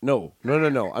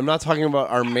 I'm not talking about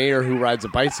our mayor who rides a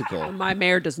bicycle. My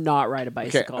mayor does not ride a Okay,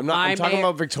 bicycle. I'm my talking mayor,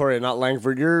 about Victoria, not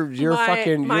Langford. You're my,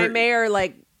 fucking. My you're, mayor,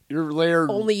 like, You're layered.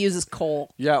 only uses coal.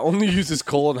 Yeah, only uses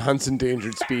coal and hunts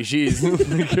endangered species.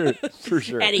 For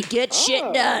sure. And he gets shit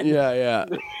done. Yeah.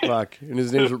 Fuck. And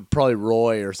his name's probably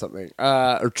Roy or something.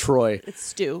 Or Troy. It's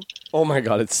Stu. Oh my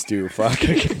god, it's Stu. Fuck.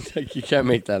 You can't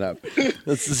make that up.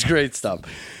 This is great stuff.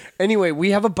 Anyway, we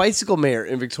have a bicycle mayor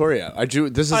in Victoria.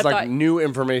 This is I like thought- new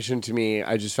information to me.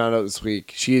 I just found out this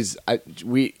week. She's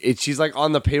like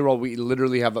on the payroll. We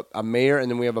literally have a mayor,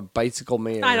 and then we have a bicycle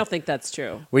mayor. I don't think that's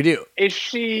true. We do. Is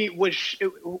she? What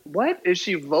is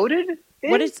she voted?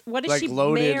 in? What is Like she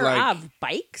loaded, mayor like- of?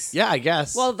 Bikes? Yeah, I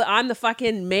guess. Well, I'm the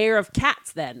fucking mayor of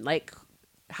cats then. Like,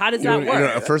 how does that You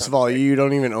work? know, first of all, you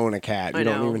don't even own a cat. I You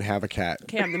don't know. even have a cat.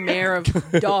 Okay, I'm the mayor of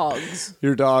dogs.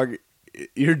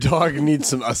 Your dog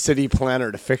needs a city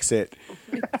planner to fix it.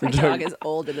 My dog is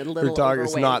old and a little Her dog overweight.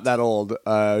 is not that old.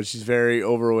 She's very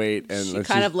overweight, and She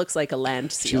kind of looks like a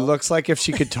land she seal. looks like if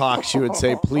she could talk, she would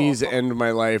say, "Please end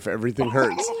my life. Everything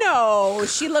hurts." No,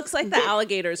 she looks like the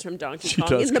alligators from Donkey She Kong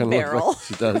does in the kind of barrel. look like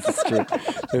she does. It's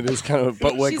true. It is kind of,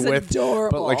 but like She's but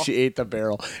adorable. like she ate the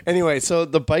barrel. Anyway, so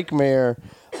the bike mayor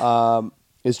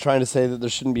is trying to say that there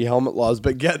shouldn't be helmet laws,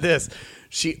 but get this: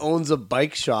 she owns a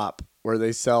bike shop where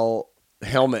they sell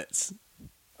helmets.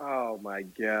 Oh my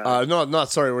god.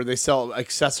 Where they sell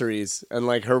accessories, and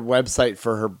like her website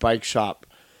for her bike shop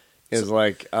is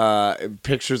like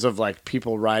pictures of like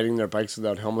people riding their bikes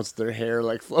without helmets, their hair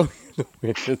like floating in the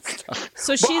wind and stuff.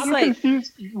 So she's I'm like,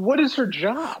 confused. What is her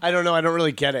job? I don't know. I don't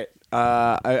really get it.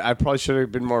 I probably should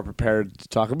have been more prepared to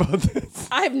talk about this.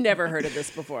 I've never heard of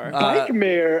this before. Bike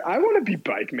mayor. I want to be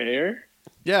bike mayor.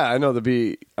 Yeah, I know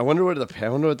I wonder what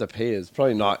the pay is.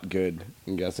 Probably not good.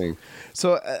 I'm guessing.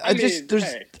 So I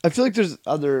feel like there's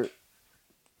other.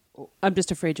 I'm just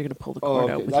afraid you're going to pull the Oh,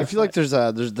 cord out. okay. With I your feel like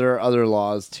foot. there are other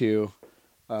laws too.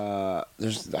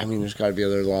 There's got to be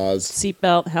other laws.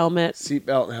 Seatbelt, helmet,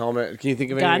 Seatbelt and helmet. Can you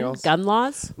think of anything else? gun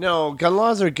laws. No, gun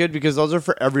laws are good because those are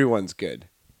for everyone's good.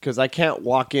 Because I can't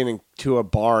walk into a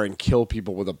bar and kill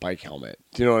people with a bike helmet.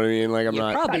 Do you know what I mean? Like I'm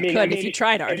not. Probably could if you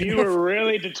tried hard. If you were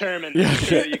really determined, I'm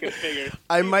sure you could figure.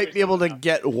 I might be able to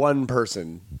get one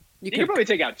person. You could probably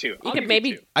take out two. You could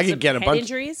maybe. I could get a head bunch.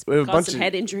 injuries. We have a Cause bunch some of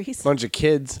head injuries. Bunch of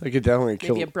kids. I could definitely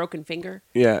kill. Maybe a broken finger.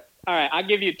 Yeah. All right, I'll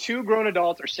give you 2 grown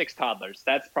adults or 6 toddlers.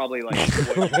 That's probably like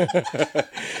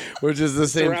Which is the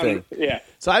same thing. Yeah.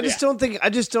 So I just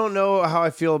don't know how I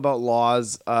feel about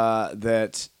laws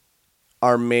that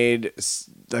are made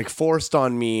like forced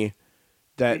on me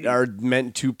that are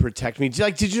meant to protect me.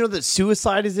 Did you know that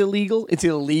suicide is illegal? It's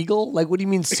illegal? Like, what do you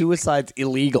mean suicide's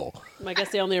illegal? I guess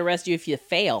they only arrest you if you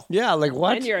fail. Yeah, like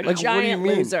what? And you're a like, giant what do you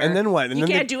mean? loser. And then what? And you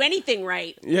then can't do anything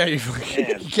right. Yeah, you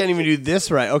can't even do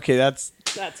this right. Okay, that's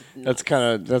kind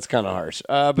of harsh.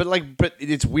 But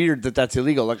it's weird that that's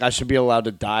illegal. Like I should be allowed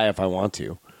to die if I want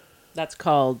to. That's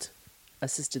called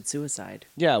assisted suicide.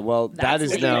 Yeah, well, that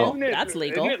is now. That's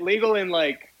legal. Isn't it legal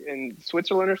in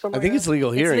Switzerland or something? I think it's legal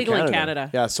here. It's legal in in Canada.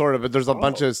 Canada. Yeah, sort of. But there's a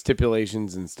bunch of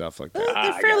stipulations and stuff like that.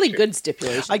 They're fairly good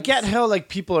stipulations. I get how like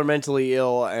people are mentally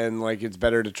ill and like it's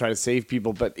better to try to save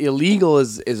people, but illegal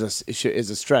is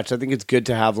a stretch. I think it's good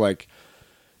to have like,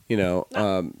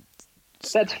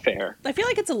 that's fair. I feel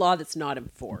like it's a law that's not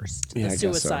enforced. Yeah, the I guess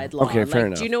so. suicide law. Okay, fair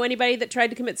enough. Do you know anybody that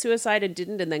tried to commit suicide and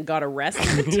didn't and then got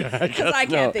arrested? Because I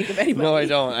can't think of anybody.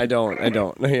 No, I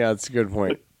don't. Yeah, that's a good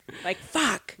point. Like,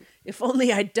 fuck. If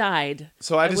only I died.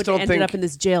 So I just would don't ended think up in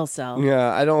this jail cell.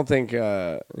 Yeah, I don't think.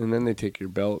 And then they take your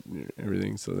belt and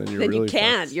everything. So then you're Then really you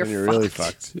can't. fucked. You're then you're really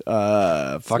fucked.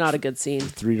 fucked. It's not a good scene.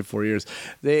 3 to 4 years.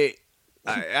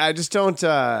 I just don't.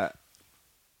 Yeah,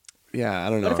 I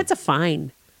don't know. What if it's a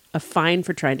fine? A fine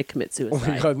for trying to commit suicide.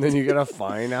 Oh my God, and then you get a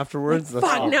fine afterwards. That's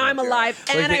Fuck! awful. Now I'm alive,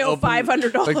 and Like I owe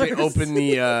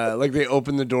 $500. Like they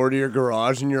open the door to your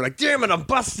garage, and you're like, "Damn it, I'm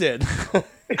busted."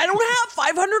 I don't have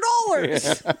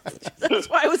 $500. That's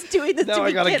why I was doing this to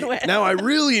begin with. Now I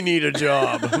really need a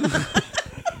job.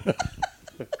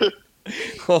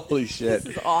 Holy shit!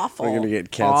 This is awful. We're gonna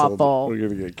get canceled. Awful. We're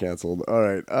gonna get canceled. All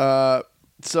right.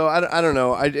 So I don't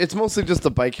know. It's mostly just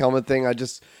the bike helmet thing.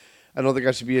 I don't think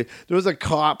I should be. There was a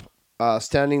cop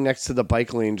standing next to the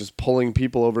bike lane, just pulling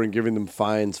people over and giving them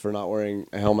fines for not wearing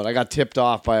a helmet. I got tipped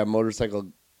off by a motorcyclist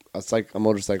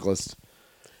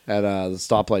at the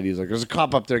stoplight. He was like, "There's a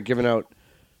cop up there giving out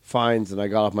fines," and I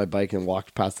got off my bike and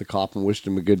walked past the cop and wished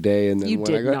him a good day. And then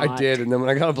I did, and then when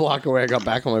I got a block away, I got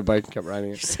back on my bike and kept riding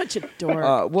it. You're such a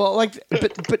dork. But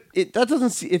that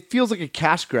doesn't. It feels like a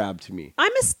cash grab to me.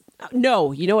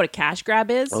 No, you know what a cash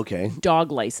grab is? Okay.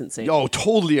 Dog licensing. Oh,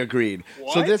 totally agreed.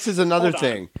 What? So this is another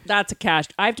thing. That's a cash.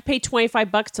 I have to pay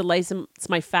 $25 to license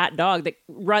my fat dog.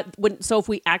 So if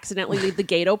we accidentally leave the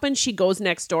gate open, she goes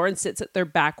next door and sits at their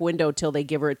back window till they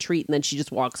give her a treat, and then she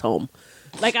just walks home.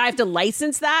 Like I have to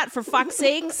license that for fuck's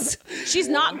sakes. She's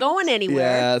not going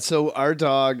anywhere. Yeah. So our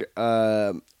dog.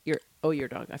 Your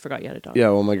dog. I forgot you had a dog. Yeah.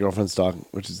 Well, my girlfriend's dog,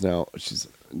 she's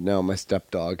now my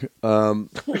stepdog.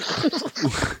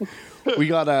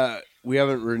 We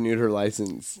haven't renewed her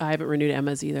license. I haven't renewed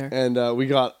Emma's either. And we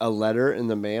got a letter in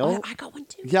the mail. I got one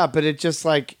too. Yeah, but it just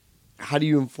like, how do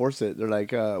you enforce it? They're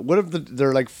like, what if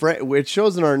they're like, it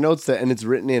shows in our notes that, and it's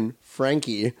written in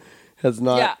Frankie has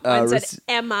not. Yeah, mine said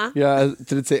Emma. Yeah,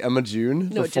 did it say Emma June?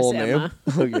 No, the full just name? Emma.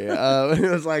 Okay,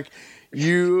 it was like,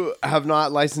 you have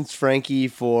not licensed Frankie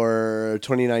for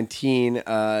 2019.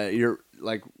 You're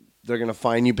like, they're gonna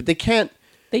fine you, but they can't.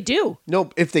 They do. No,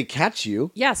 if they catch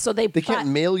you. Yeah, so they can't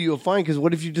mail you a fine because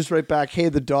what if you just write back, "Hey,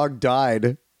 the dog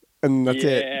died," and that's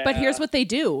it. But here's what they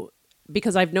do,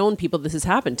 because I've known people this has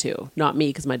happened to. Not me,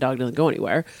 because my dog doesn't go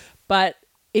anywhere. But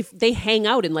if they hang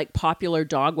out in like popular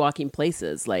dog walking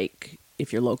places, like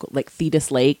if you're local, like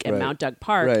Thetis Lake and Mount Doug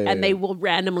Park, and they will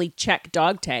randomly check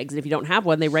dog tags, and if you don't have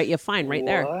one, they write you a fine right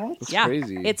there. That's yeah,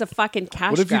 crazy. It's a fucking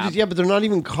cash What if grab. but they're not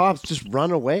even cops. Just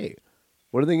run away.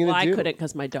 What are they going to do? I couldn't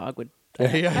because my dog would.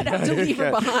 I'd have to leave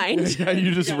her behind. Yeah,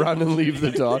 you just run and leave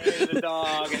the dog. The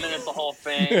dog, and then it's the whole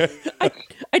thing.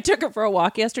 I took her for a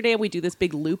walk yesterday, and we do this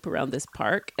big loop around this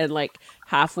park. And like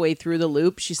halfway through the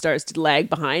loop, she starts to lag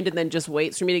behind, and then just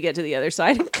waits for me to get to the other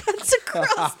side and cuts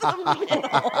across the middle.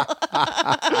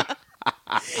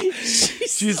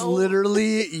 She's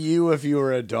literally you if you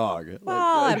were a dog. Well,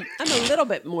 I'm a little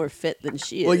bit more fit than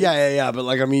she is. Well, yeah. But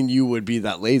like, I mean, you would be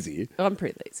that lazy. Oh, I'm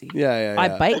pretty lazy. Yeah. I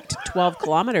biked 12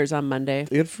 kilometers on Monday.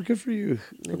 Good for you.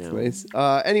 That's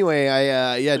nice.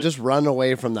 Anyway, just run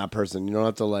away from that person. You don't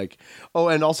have to like. Oh,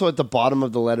 and also at the bottom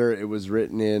of the letter, it was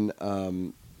written in,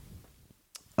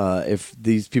 if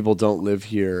these people don't live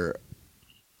here,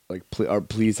 like,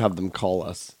 please have them call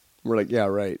us. We're like, yeah,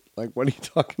 right. Like, what are you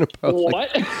talking about?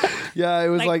 What? Like, yeah, it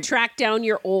was like track down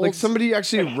your old. like somebody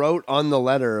actually wrote on the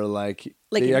letter, like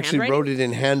Like they in actually wrote it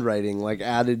in handwriting, like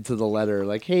added to the letter,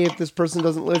 like, hey, if this person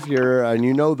doesn't live here and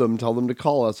you know them, tell them to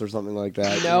call us or something like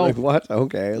that. No. Like, what?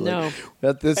 Okay. No. Like,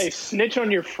 at this. Hey, snitch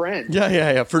on your friend.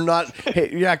 Yeah. For not.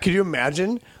 Hey, yeah. Could you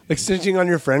imagine like snitching on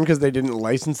your friend because they didn't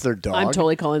license their dog? I'm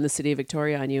totally calling the city of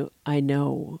Victoria on you. I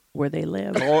know where they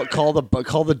live. Call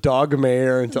the dog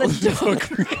mayor and tell them to fuck.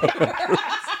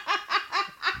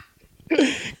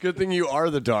 Good thing you are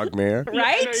the dog mayor. I know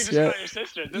Right? you just call your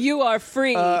sister. You are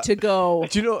free to go.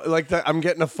 Do you know, like, I'm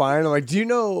getting a fine? I'm like, do you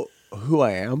know who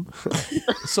I am?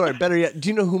 Sorry, better yet, do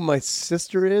you know who my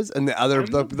sister is? And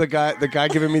the guy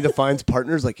giving me the fine's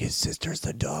partner's like, his sister's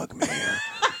the dog mayor.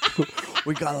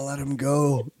 We gotta let him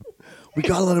go.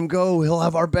 He'll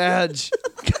have our badge.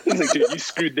 He's like, dude, you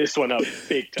screwed this one up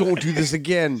big time. Don't do this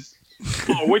again.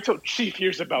 Oh, wait till Chief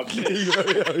hears about this.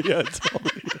 Yeah,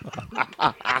 totally.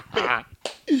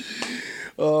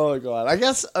 Oh god.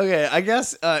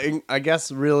 I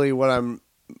guess really what I'm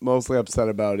mostly upset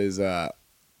about is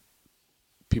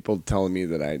people telling me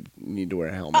that I need to wear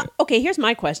a helmet. Okay, here's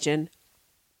my question.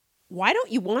 Why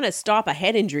don't you want to stop a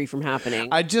head injury from happening?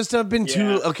 I just have been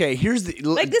too. Yeah. Okay, here's the.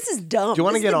 Like, this is dumb. Do you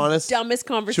want to This is get the honest? Dumbest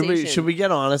conversation. Should we get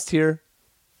honest here?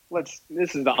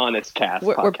 This is the honest cast.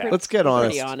 We're podcast. Let's get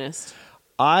honest. pretty honest.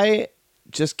 I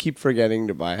just keep forgetting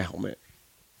to buy a helmet.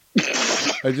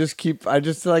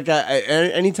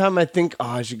 Anytime I think,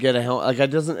 I should get a helmet, like,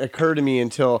 it doesn't occur to me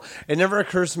until it never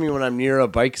occurs to me when I'm near a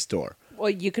bike store. Well,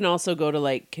 you can also go to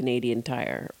like Canadian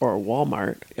Tire or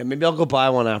Walmart. Yeah, maybe I'll go buy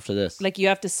one after this. Like, you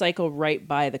have to cycle right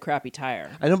by the crappy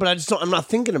tire. I know, but I'm not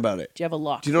thinking about it. Do you have a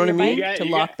lock? Do you know for what I your mean? bike You to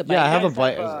got- lock the bike. Yeah, I have a guys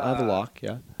bike. have, I have a lock.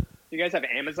 Yeah. You guys have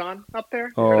Amazon up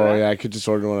there? Oh yeah, I could just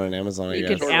order one on Amazon. I You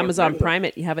guess can Amazon Prime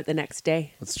it. You have it the next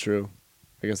day. that's true.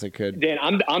 I guess I could. Dan,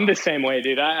 I'm the same way,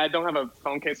 dude. I don't have a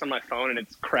phone case on my phone, and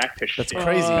it's cracked to shit. That's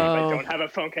crazy. If I don't have a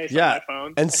phone case on Yeah, my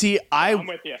phone. and see, I'm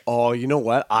with you. Oh, you know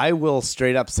what? I will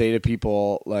straight up say to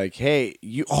people like, "Hey,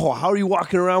 how are you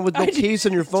walking around with no case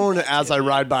on your phone?" As I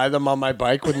ride by them on my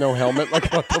bike with no helmet,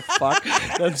 like, what the fuck?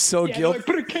 That's so Yeah, guilty. like,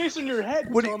 put a case on your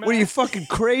head. What are you fucking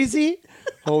crazy?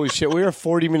 Holy shit, we are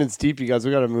 40 minutes deep, you guys.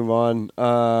 We got to move on.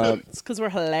 It's because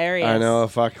we're hilarious. I know,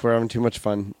 fuck, we're having too much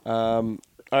fun.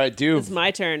 All right, dude. It's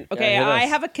my turn. Okay, hit I us.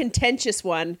 have a contentious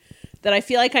one that I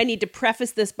feel like I need to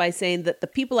preface this by saying that the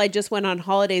people I just went on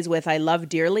holidays with, I love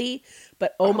dearly,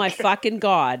 but oh my fucking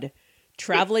God,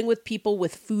 traveling with people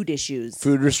with food issues.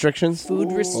 Food restrictions?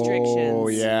 Food restrictions. Oh,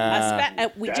 yeah.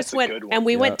 We That's just a went good one. and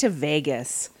we Yeah. went to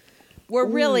Vegas. Where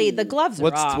really the gloves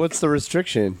are off What's the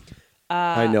restriction?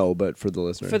 I know, but for the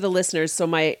listener. for the listeners. So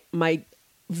my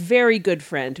very good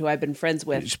friend who I've been friends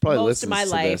with She probably most of my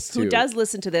listens to life, this, who too. does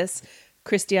listen to this,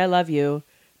 Christy, I love you,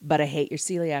 but I hate your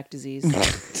celiac disease.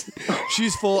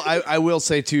 She's full. I will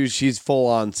say too. She's full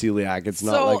on celiac. It's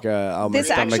not So, like my this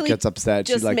stomach actually gets upset.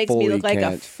 She just like makes fully me look like a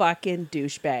can't. fucking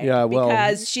douchebag. Yeah, well-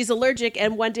 because she's allergic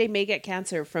and one day may get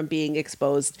cancer from being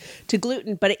exposed to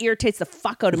gluten, but it irritates the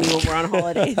fuck out of me when we're on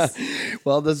holidays.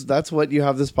 Well, that's what you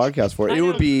have this podcast for. It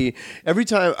would be every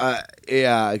time.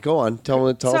 Yeah, go on. Tell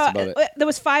us about it. There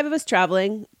was 5 of us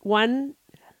traveling. One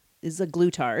is a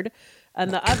glutard,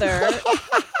 and the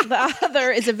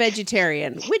other is a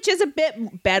vegetarian, which is a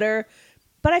bit better.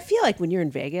 But I feel like when you're in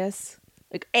Vegas,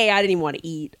 like, I didn't even want to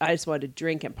eat. I just wanted to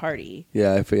drink and party.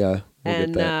 Yeah, we'll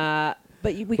And get that.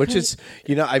 but we Which couldn't- is,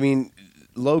 I mean,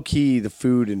 low key, the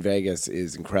food in Vegas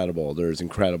is incredible. There's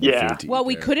incredible Yeah. food to eat well,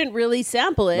 we there. couldn't really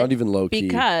sample it. Not even low key.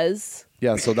 because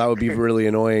Yeah, so that would be really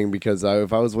annoying because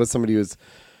if I was with somebody who's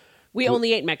we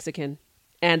only ate Mexican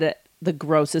and at the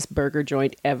grossest burger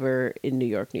joint ever in New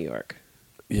York, New York.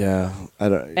 yeah, I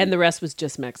don't. And the rest was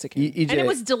just Mexican. EJ and it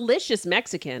was delicious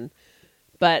Mexican.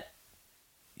 But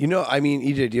I mean,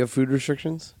 EJ, do you have food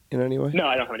restrictions in any way? No,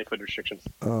 I don't have any food restrictions.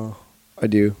 I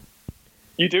do.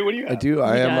 You do? What do you have? I do.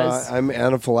 I am. does. I'm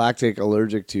anaphylactic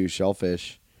allergic to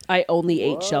shellfish. I only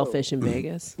ate shellfish in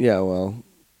Vegas. Yeah, well,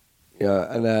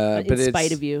 yeah, and but in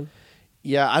spite of you.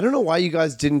 Yeah, I don't know why you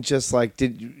guys didn't just why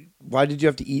did you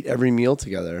have to eat every meal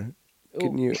together?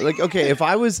 Couldn't you okay, if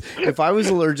I was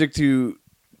allergic to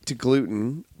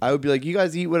gluten, I would be like, you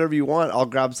guys eat whatever you want. I'll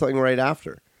grab something right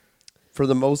after. For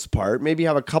the most part, maybe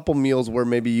have a couple meals where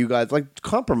maybe you guys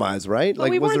compromise, right? But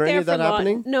we was weren't there any there of that for long-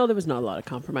 happening? No, there was not a lot of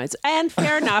compromise. And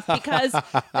fair enough, because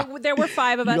there were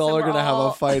 5 of us. You all and are we're gonna have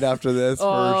a fight after this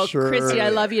Oh, for sure. Chrissy, I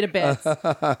love you to bits.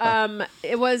 Well,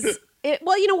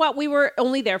 you know what? We were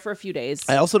only there for a few days.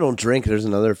 I also don't drink. There's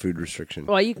another food restriction.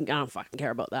 Well, I don't fucking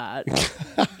care about that.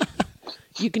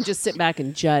 You can just sit back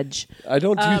and judge. I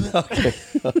don't do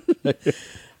that. Okay.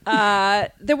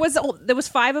 There was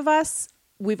 5 of us.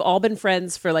 We've all been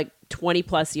friends for like 20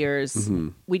 plus years. Mm-hmm.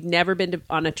 We'd never been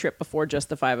on a trip before, just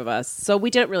the 5 of us. So we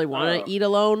didn't really want to eat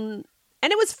alone.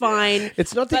 And it was fine.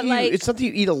 It's not that it's not that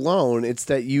you eat alone. It's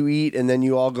that you eat and then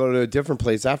you all go to a different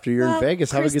place after you're in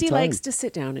Vegas. Have a good Christy time. likes to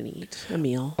sit down and eat a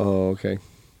meal. Oh, okay.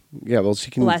 Yeah, well, she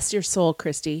can. Bless your soul,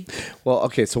 Christy. Well,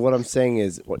 okay. So what I'm saying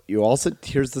is, what you also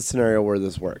here's the scenario where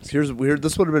this works. This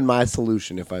would have been my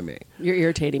solution, if I may. You're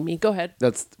irritating me. Go ahead.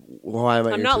 That's why am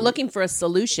I? I'm not looking for a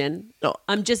solution. No.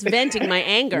 I'm just venting my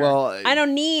anger. Well, I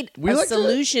don't need a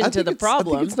solution to the I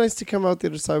problem. think it's nice to come out the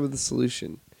other side with a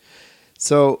solution.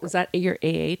 So Was that your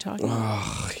AA talking?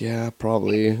 yeah,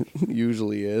 probably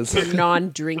usually is. Your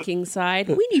non-drinking side.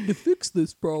 We need to fix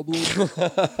this problem.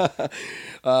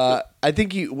 I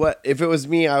think if it was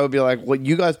me, I would be like, well,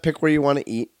 you guys pick where you want to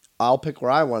eat. I'll pick where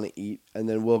I want to eat, and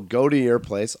then we'll go to your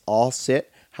place. I'll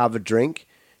sit, have a drink,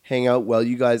 hang out while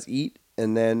you guys eat,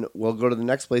 and then we'll go to the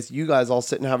next place. You guys all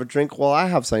sit and have a drink while I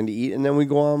have something to eat, and then we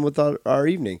go on with our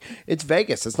evening. It's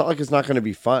Vegas. It's not like it's not going to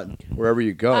be fun wherever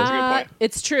you go. a good point.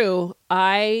 It's true.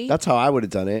 That's how I would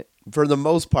have done it for the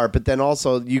most part. But then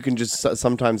also you can just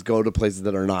sometimes go to places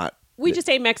that are not. We just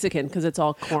ate Mexican because it's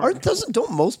all corn.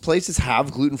 Don't most places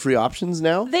have gluten-free options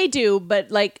now? They do, but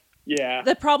like Yeah.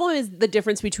 the problem is the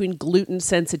difference between gluten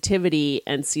sensitivity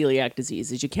and celiac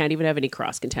disease is you can't even have any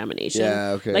cross-contamination. Yeah,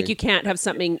 okay. Like you can't have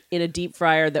something in a deep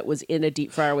fryer that was in a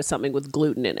deep fryer with something with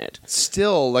gluten in it.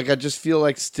 Still, like I just feel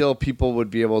like still people would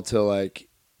be able to like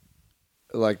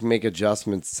make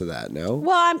adjustments to that. No.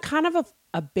 Well, I'm kind of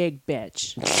a big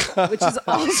bitch, which is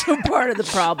also part of the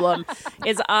problem,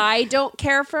 is I don't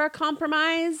care for a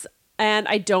compromise and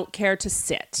I don't care to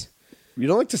sit. You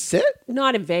don't like to sit?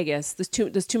 Not in Vegas. There's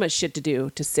too much shit to do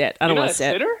to sit. I don't You're want not to sit.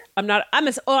 a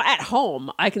sitter? At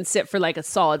home I can sit for like a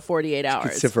solid 48 hours.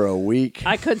 Could sit for a week.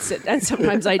 I could sit, and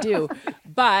sometimes I do.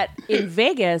 But in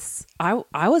Vegas, I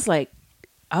was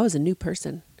a new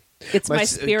person. It's my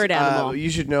spirit animal. You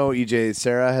should know, EJ,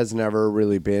 Sarah has never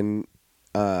really been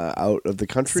out of the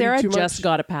country Sarah too much. just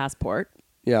got a passport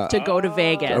yeah. to go to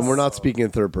Vegas. And we're not speaking in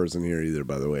third person here either,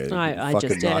 by the way. I Fucking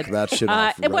just knock did. that shit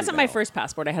off It right wasn't my now. first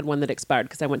passport. I had one that expired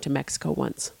because I went to Mexico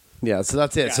once. Yeah, so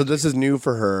that's it. So this is new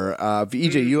for her.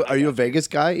 EJ, are you a Vegas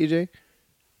guy, EJ?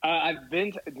 I've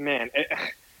been to, man.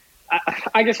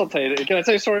 I guess I'll tell you. Can I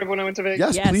tell you a story of when I went to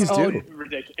Vegas? Yes, please Oh, do.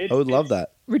 Ridiculous. I would love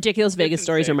that. Ridiculous Vegas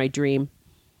stories insane. are my dream.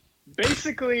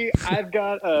 Basically, I've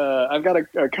got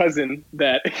a cousin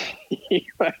that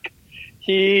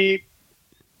he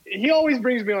always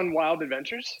brings me on wild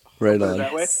adventures. Right Put it on.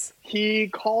 that way. He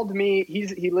called me.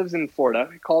 He lives in Florida.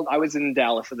 I was in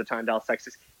Dallas at the time, Dallas,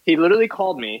 Texas. He literally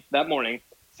called me that morning,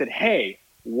 said, "Hey,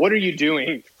 what are you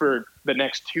doing for the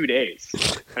next 2 days?"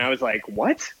 And I was like,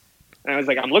 "What?" And I was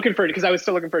like, "I'm looking for it," because I was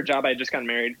still looking for a job. I had just gotten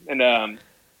married, and I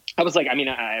was like,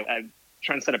 I'm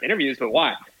trying to set up interviews, but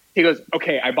why? He goes,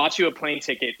 "Okay, I bought you a plane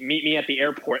ticket. Meet me at the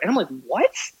airport." And I'm like,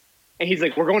 "What?" And he's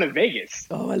like, "We're going to Vegas."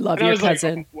 Oh, I love And I your was like,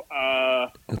 cousin.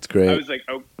 That's great. I was like,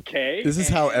 "Okay." This is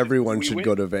And how everyone we should went-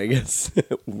 go to Vegas.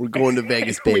 We're going to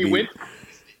Vegas, baby.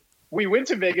 We went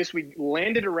to Vegas. We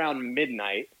landed around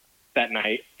midnight that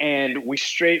night, and we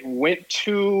straight went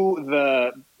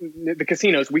to the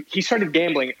casinos. He started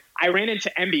gambling. I ran into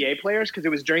NBA players because it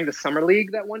was during the summer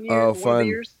league that one year. Oh, one of the fun.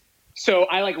 years. So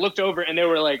I looked over, and there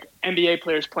were NBA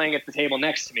players playing at the table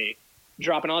next to me,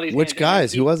 dropping all these. Which hands.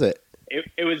 guys? Who was it?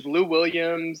 It was Lou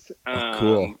Williams.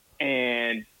 Cool.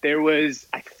 And there was,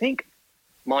 I think,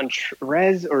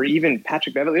 Montrez or even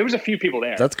Patrick Beverly. There was a few people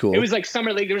there. That's cool. It was like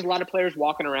summer league. There was a lot of players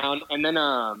walking around, and then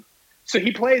so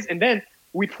he plays, and then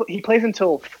he plays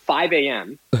until 5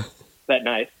 a.m. that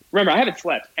night. Remember, I haven't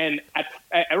slept, and at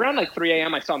around 3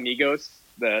 a.m. I saw Migos,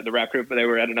 the rap group, but they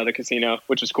were at another casino,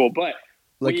 which was cool. But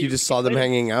You just saw them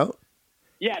hanging out?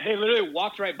 yeah, they literally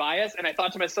walked right by us, and I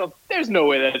thought to myself, "There's no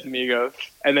way that's Migos,"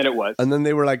 and then it was. And then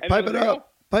they were like, And pipe then it I was up.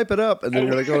 Pipe it up. And then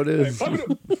you're like, oh, it is. Well,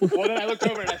 then I looked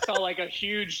over and I saw a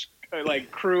huge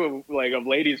crew of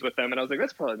ladies with them, and I was like,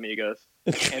 "That's probably Migos,"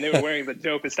 and they were wearing the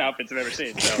dopest outfits I've ever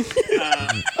seen.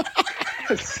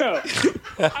 So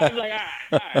I was like,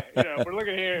 all right, we're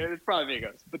looking here. It's probably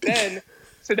Migos. But then,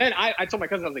 I told my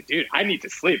cousin, I was like, "Dude, I need to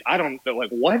sleep. I don't know,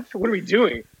 what? What are we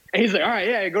doing?" And he's like, "All right,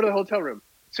 yeah, go to the hotel room."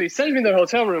 So he sends me to the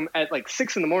hotel room at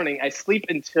 6 in the morning. I sleep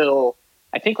until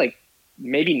I think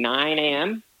maybe 9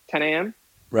 a.m., 10 a.m.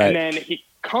 Right. And then he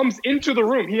comes into the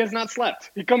room. He has not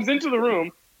slept. He comes into the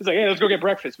room. He's like, "Hey, let's go get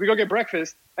breakfast." We go get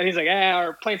breakfast. And he's like,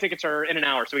 our plane tickets are in an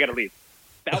hour, so we got to leave.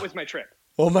 That was my trip.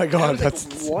 Oh, my And I God. was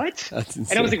That's like, "What?" That's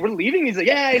insane. And I was like, "We're leaving?" He's like,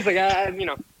 "Yeah." He's like,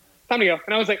 time to go.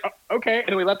 And I was like, oh, okay. And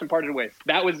then we left and parted ways.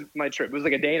 That was my trip. It was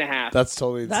like a day and a half. That's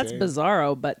totally That's insane.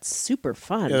 bizarro, but super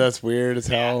fun. Yeah, that's weird as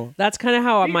hell. That's kind of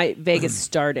how my Vegas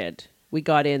started. We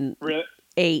got in Really?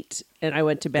 8 and I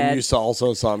went to And bed. you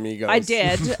also saw Migos. I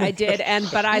did,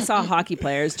 but I saw hockey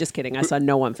players. Just kidding. I saw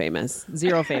no one famous.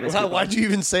 Zero famous. people. Why'd you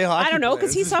even say hockey? I don't know,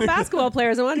 because he players? saw basketball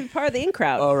players and wanted to be part of the in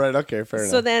crowd. Oh, right. Okay, fair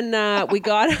So enough. then we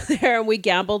got there and we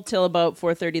gambled till about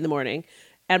 4:30 in the morning.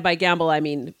 And by gamble, I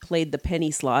mean played the penny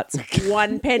slots,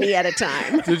 1 penny at a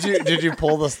time. Did you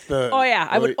pull the Oh yeah,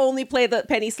 I would only play the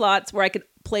penny slots where I could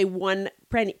play 1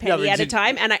 penny but at a did-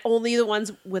 time, and I only the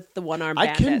ones with the one arm. I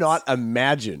cannot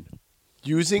imagine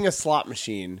using a slot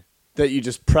machine that you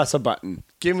just press a button.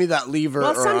 Give me that lever.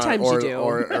 Well, sometimes you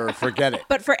or, do. or forget it.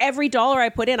 But for every dollar I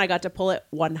put in, I got to pull it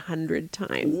 100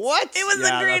 times. What? It was the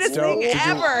Yeah, greatest that's dope. thing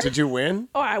ever. Did you win?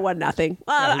 Oh, I won nothing.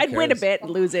 Yeah, who I'd win a cares? bit and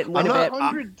lose it and win I'm a not- bit.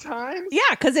 100 times? Yeah,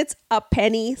 because it's a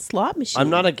penny slot machine. I'm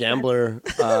not a gambler.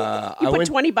 I You put went.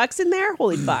 $20 in there?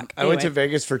 Holy fuck. I went to Anyway,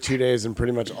 Vegas for 2 days, and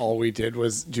pretty much all we did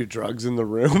was do drugs in the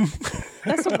room.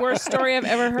 that's the worst story I've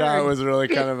ever heard. Yeah, it was really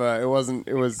kind of a. It wasn't.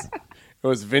 It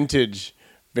was vintage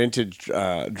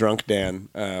drunk Dan.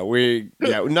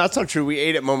 That's not true. We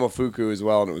ate at Momofuku as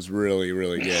well, and it was really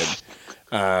really good.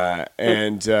 I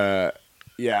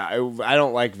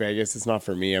don't like Vegas. It's not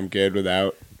for me. I'm good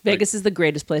without. Vegas is the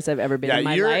greatest place I've ever been in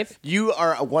my life. You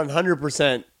are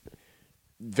 100%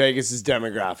 Vegas's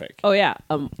demographic. Oh, yeah.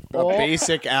 A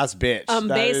basic ass bitch.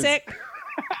 That is- Basic.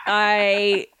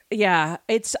 I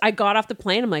got off the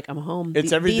plane. I'm like, I'm home.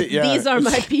 It's everything. These are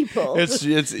my people.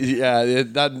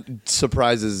 That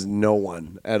surprises no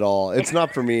one at all. It's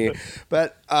not for me,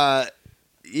 but I'm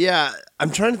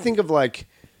trying to think of like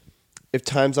if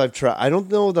times I've I don't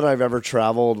know that I've ever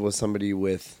traveled with somebody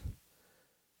with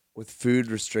food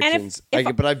restrictions.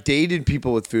 But I've dated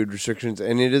people with food restrictions,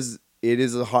 and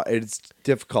it's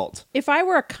difficult. If I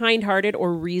were a kind-hearted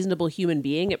or reasonable human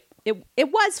being,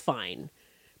 it was fine.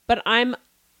 But I'm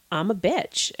a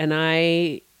bitch, and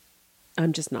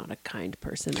I'm just not a kind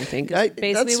person. I think is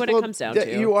basically what it comes down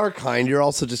to. You are kind. You're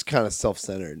also just kind of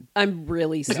self-centered. I'm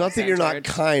really. It's not that you're not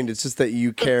kind. It's just that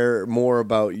you care more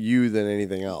about you than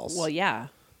anything else. Well, yeah,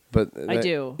 but I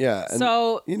do. Yeah. And,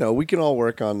 so we can all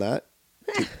work on that.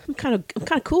 I'm kind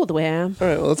of cool the way I am. All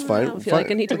right. Well, that's fine. I don't feel like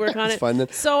I need to work on It's it. fine then.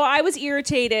 So I was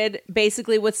irritated,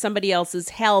 basically, with somebody else's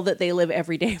hell that they live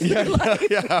every day of their life.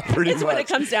 Yeah, pretty That's much. what it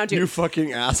comes down to. You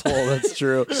fucking asshole. That's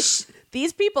true.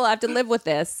 These people have to live with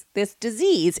this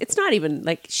disease. It's not even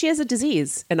like she has a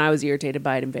disease, and I was irritated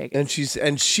by it in Vegas.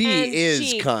 And she is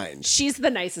she- kind. She's the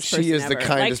nicest person. She is the ever.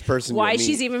 kindest Like, person you'll Why meet.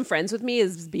 she's even friends with me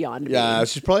is beyond me. Yeah,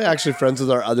 she's probably actually friends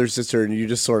with our other sister, and you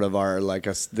just sort of are like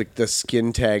the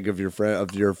skin tag of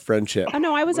your friendship. Oh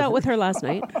no, I was out with her last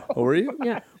night. Oh, were you?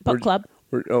 Yeah, book club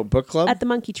Book club. at the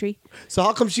Monkey Tree. So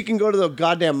how come she can go to the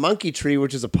goddamn Monkey Tree,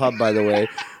 which is a pub, by the way,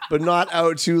 but not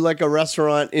out to like a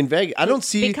restaurant in Vegas? I don't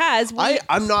see Because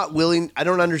I'm not willing. I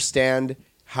don't understand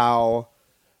how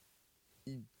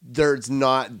there's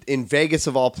not in Vegas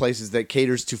of all places that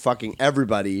caters to fucking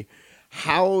everybody.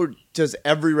 How does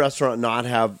every restaurant not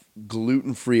have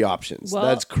gluten-free options? Well-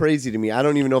 That's crazy to me. I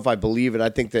don't even know if I believe it. I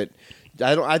think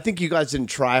you guys didn't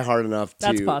try hard enough to.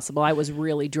 That's possible. I was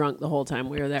really drunk the whole time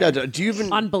we were there. Yeah, do you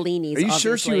even on Bellinis. Are you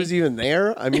sure she obviously. was even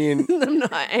there? I mean,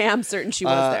 I am certain she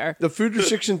was there. The food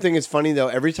restriction thing is funny though.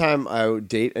 Every time I would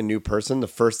date a new person, the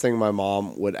first thing my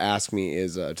mom would ask me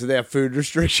is, "Do they have food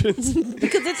restrictions?"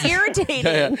 Because it's irritating.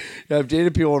 yeah. I've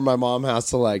dated people where my mom has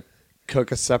to like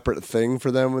cook a separate thing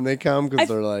for them when they come because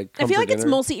they're like. I feel "Come like for it's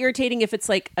dinner." mostly irritating if it's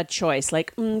like a choice,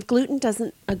 like gluten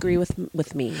doesn't agree with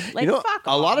me. Like fuck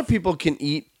a lot of people can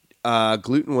eat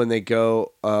gluten when they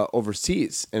go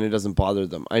overseas, and it doesn't bother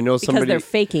them. I know because somebody. they're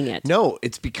faking it. No,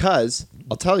 it's because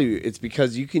I'll tell you. It's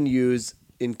because you can use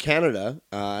in Canada.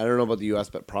 I don't know about the U.S.,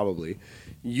 but probably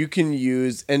you can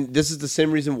use, and this is the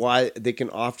same reason why they can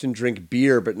often drink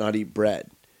beer but not eat bread.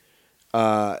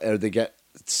 Or they get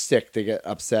sick. They get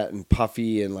upset and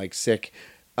puffy and like sick.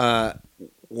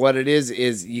 What it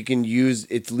is you can use.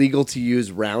 It's legal to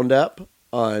use Roundup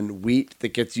on wheat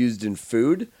that gets used in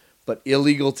food, but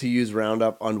illegal to use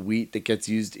Roundup on wheat that gets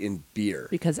used in beer.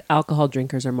 Because alcohol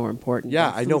drinkers are more important.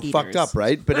 Yeah, than I know, food fucked eaters. up,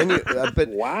 right? But but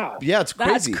Wow. yeah, it's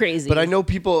That's crazy. crazy. But I know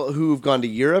people who've gone to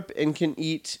Europe and can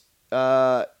eat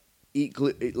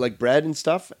like bread and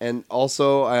stuff, and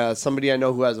also somebody I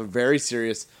know who has a very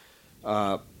serious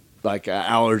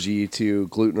allergy to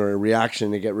gluten or a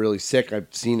reaction. They get really sick. I've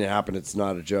seen it happen. It's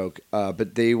not a joke.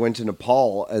 But they went to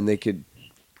Nepal and they could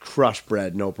crush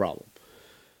bread, no problem.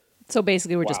 So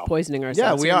basically, we're just Wow. poisoning Yeah,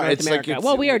 ourselves. we here in are. North It's America. like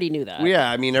well, we already knew that. Yeah,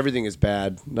 I mean everything is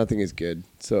bad. Nothing is good.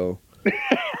 So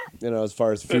as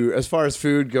far as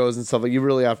food goes and stuff, like you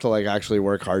really have to like actually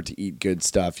work hard to eat good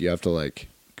stuff. You have to like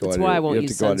go That's out why of I won't you have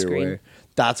use to go out of your sunscreen. way.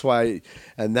 That's why,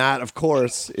 and that of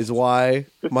course is why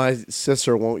my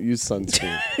sister won't use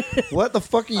sunscreen. What the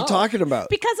fuck are you talking about?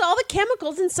 Because all the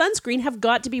chemicals in sunscreen have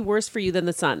got to be worse for you than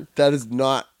the sun. That is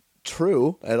not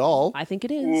true at all. I think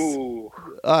it is. Ooh.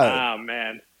 Uh, Oh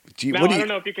man. Gee, Now, what I do don't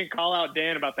you, know if you can call out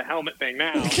Dan about the helmet thing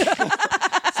now.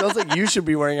 sounds like you should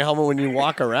be wearing a helmet when you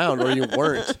walk around, or you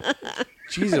weren't.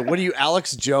 Jesus, what are you,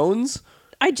 Alex Jones?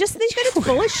 I just think that it's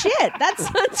full of shit. That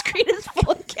sunscreen is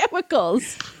full of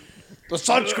chemicals. The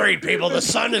sunscreen, people. The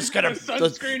sun is gonna. The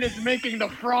sunscreen is making the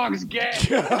frogs gay.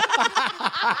 Like,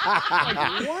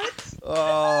 what?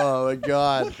 Oh my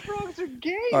god. What frogs are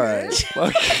gay? All man?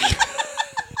 right.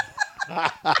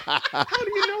 How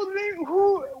do you know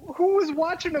who was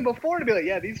watching them before to be like,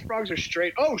 yeah, these frogs are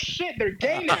straight. Oh shit, they're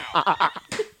gay now.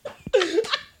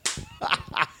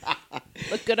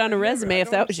 Look good on a resume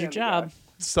if that was your job.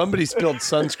 Somebody spilled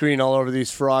sunscreen all over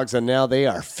these frogs, and now they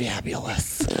are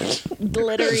fabulous.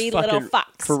 Glittery little Fucking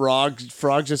fox.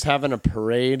 Frogs just having a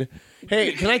parade.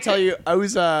 Hey, can I tell you? I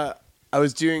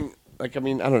was doing like, I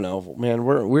mean, I don't know, man.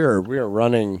 We're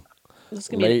running. This is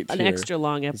gonna be late an here. extra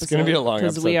long episode. It's gonna be a long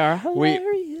episode because we are We-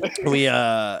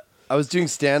 hilarious. I was doing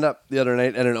stand up the other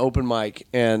night at an open mic,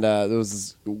 and there was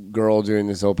this girl doing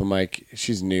this open mic.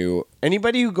 She's new.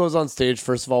 Anybody who goes on stage,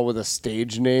 first of all, with a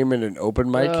stage name and an open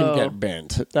mic can get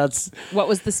bent. That's What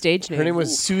was the stage name? her name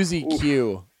was Susie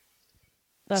Q.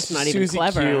 That's not even Susie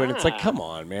clever. Q, and it's like, come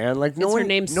on, man! Like, no Is her one,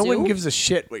 name no one Sue? gives a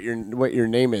shit what your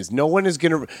name is. No one is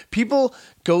gonna. People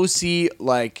go see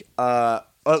like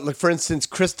for instance,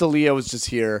 Chris D'Elia was just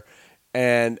here,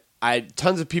 and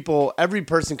tons of people, every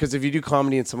person, because if you do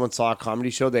comedy and someone saw a comedy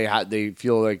show, they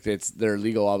feel like it's their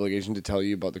legal obligation to tell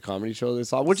you about the comedy show they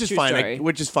saw, which is True fine. story.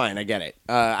 Which is fine. I get it.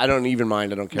 I don't even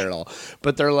mind. I don't care at all.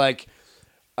 But they're like,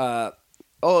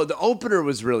 oh, the opener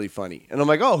was really funny. And I'm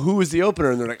like, oh, who was the opener?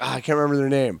 And they're like, I can't remember their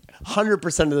name.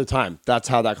 100% of the time, that's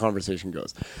how that conversation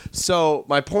goes. So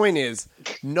my point is,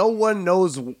 no one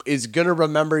is going to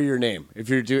remember your name. If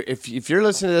you're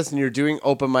listening to this and you're doing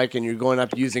open mic and you're going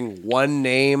up using one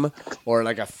name or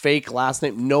like a fake last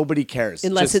name, nobody cares.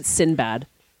 Unless it's Sinbad.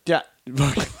 Yeah.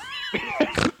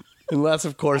 Unless,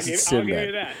 of course, it's I'll give Sinbad.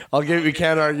 you that. We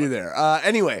can't argue there.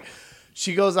 Anyway,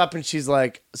 she goes up and she's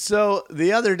like, so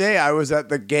the other day I was at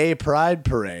the gay pride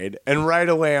parade, and right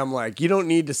away I'm like, you don't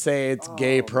need to say it's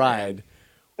gay pride.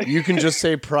 You can just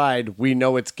say pride. We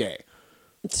know it's gay.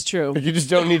 It's true. You just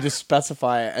don't need to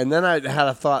specify it. And then I had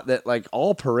a thought that like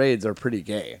all parades are pretty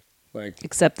gay. Like,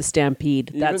 Except the Stampede.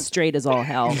 Even- That's straight as all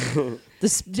hell. The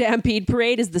Stampede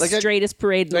Parade is the Like straightest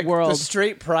parade in like the world. the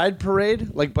straight pride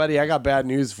parade, like, buddy, I got bad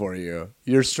news for you.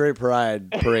 Your straight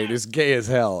pride parade is gay as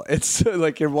hell. It's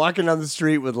like you're walking down the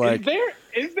street with like,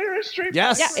 Is there a straight?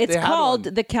 yes, yeah, it's they had called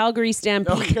one. the Calgary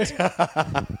Stampede.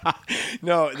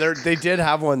 No, they did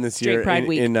have one this Straight year Pride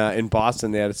Week. in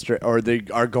Boston. They had a straight, or they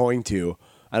are going to.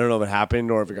 I don't know if it happened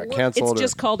or if it got canceled. It's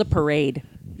just called a parade.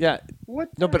 yeah. What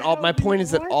No, the but hell, my point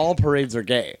is that what? all parades are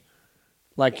gay.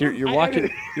 Like you're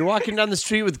walking down the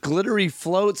street with glittery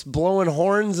floats, blowing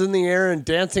horns in the air and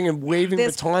dancing and waving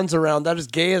This- batons around. That is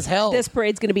gay as hell. This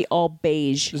parade's going to be all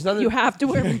beige. There's nothing- You have to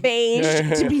wear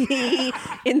beige to be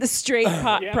in the straight You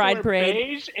have to pride wear parade.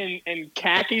 beige and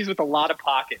khakis with a lot of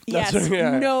pockets. Yes, That's right,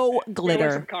 yeah. no Wear some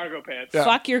glitter. cargo pants.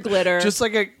 Fuck your glitter. Just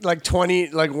like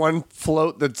 20, like one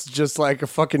float that's just like a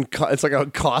fucking, it's like a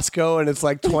Costco and it's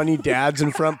like 20 dads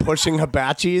in front pushing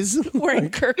hibachis. wearing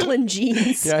Kirkland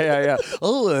jeans. Yeah.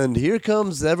 Oh, and here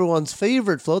comes everyone's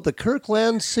favorite float, the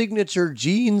Kirkland Signature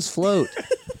Jeans float.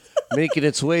 Making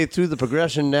its way through the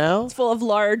progression now. Full of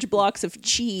large blocks of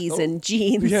cheese and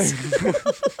jeans.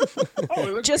 Oh,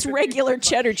 it looks Just like regular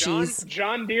cheddar John, cheese.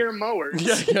 John Deere mowers.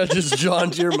 Yeah, just John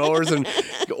Deere mowers and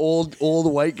old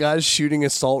white guys shooting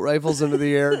assault rifles into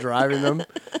the air, driving them.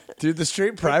 Dude, the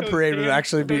straight pride Those parade would damn-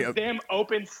 actually be those damn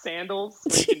open sandals.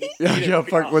 Yeah,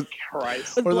 fuck with-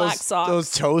 Christ. With or black those, socks.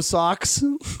 those toe socks.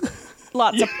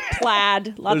 Lots of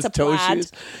plaid. Lots Those of toe plaid.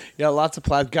 shoes. Yeah, lots of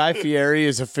plaid. Guy Fieri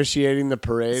is officiating the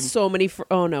parade. So many.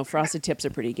 Oh no, frosted tips are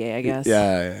pretty gay, I guess.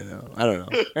 Yeah, I know. I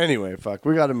don't know. Anyway, fuck.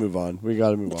 We got to move on.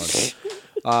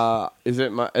 Is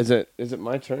it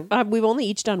my turn? We've only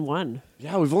each done one.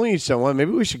 Yeah, we've only each done one.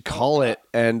 Maybe we should call it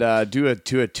and do a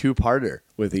two-parter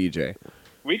with EJ.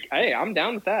 Hey, I'm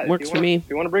down with that. Works If you for wanna- me. If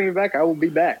you want to bring me back, I will be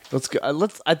back. Let's go.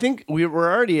 I think we're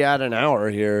already at an hour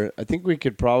here. I think we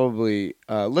could probably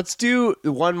let's do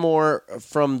one more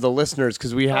from the listeners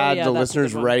because we had yeah, the that's a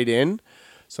listeners good one. write in.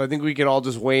 So I think we could all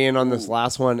just weigh in on this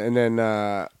last one, and then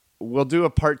we'll do a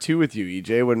part 2 with you,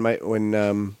 EJ. When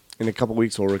in a couple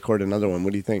weeks we'll record another one.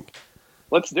 What do you think?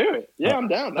 Let's do it. Yeah, I'm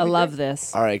down. I love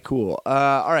this. All right, cool.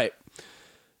 All right.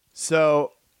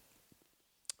 So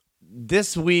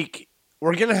this week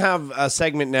we're gonna have a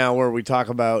segment now where we talk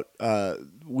about.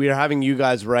 We are having you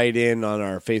guys write in on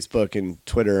our Facebook and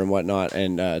Twitter and whatnot,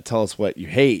 and tell us what you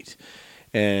hate.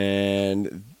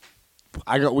 And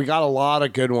we got a lot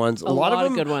of good ones. A lot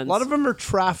of good ones. A lot of them are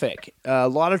traffic. A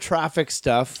lot of traffic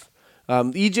stuff.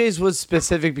 EJ's was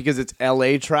specific because it's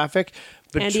LA traffic.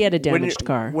 But And he had a damaged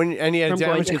car. And he had a From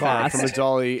going damaged too car fast. from a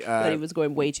dolly. But he was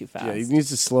going way too fast. Yeah, he needs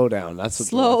to slow down. That's what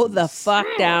Slow the fuck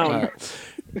down.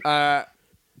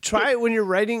 Try it when you're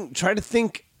writing. Try to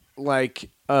think like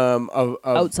of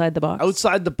Outside the box.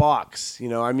 outside the box. You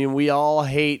know, I mean, we all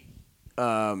hate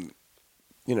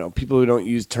people who don't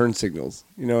use turn signals.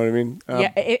 You know what I mean?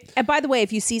 And by the way,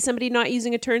 if you see somebody not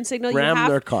using a turn signal, Ram you have,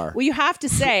 their car. Well, you have to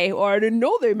say, "Oh, I didn't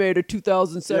know they made a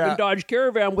 2007 Yeah. Dodge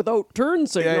Caravan without turn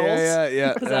signals."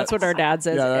 yeah. Because that's what our dad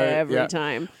says every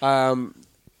time.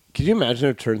 Could you imagine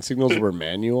if turn signals were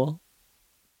manual?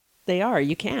 They are.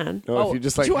 You can. No, if you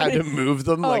just like do you had wanna- to move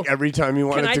them like Oh. every time you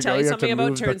wanted I to tell go, you you have to something about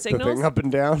move turn the signals? thing up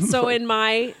and down. So in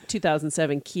my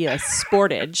 2007 Kia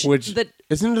Sportage, Which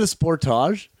isn't it a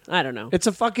Sportage? I don't know. It's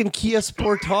a fucking Kia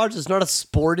Sportage. It's not a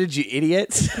Sportage, you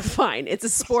idiot. Fine. It's a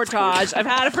Sportage. I've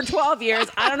had it for 12 years.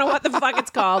 I don't know what the fuck it's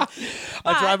called.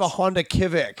 I drive a Honda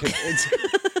Civic.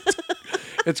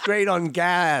 It's great on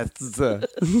gas.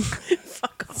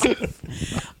 Fuck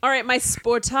off. All right, my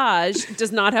Sportage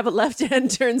does not have a left-hand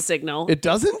turn signal. It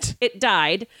doesn't? It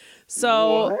died.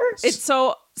 So What? it's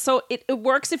so it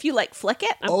works if you like flick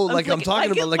it. I'm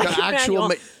talking about like an actual.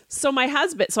 manual. So my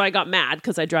husband, so I got mad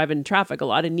because I drive in traffic a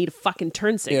lot and need a fucking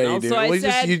turn signal. Yeah, you do. So I Well,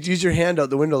 said, you use your hand out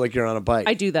the window like you're on a bike.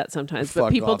 I do that sometimes, Fuck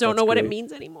but people off, don't know that's what it great.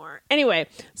 means anymore. Anyway,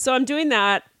 so I'm doing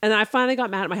that, and I finally got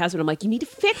mad at my husband. I'm like, you need to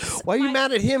fix. Why are you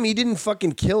mad at him? He didn't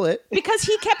fucking kill it. Because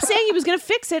he kept saying he was going to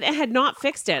fix it and had not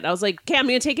fixed it. I was like, okay, I'm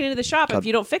going to take it into the shop. If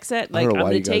you don't fix it, like, know I'm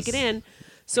why going to you take guys- it in.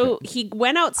 So he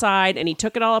went outside and he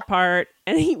took it all apart,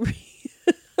 and he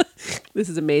this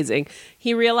is amazing.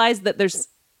 He realized that there's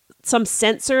some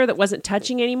sensor that wasn't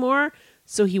touching anymore.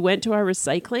 So he went to our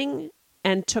recycling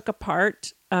and took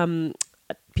apart a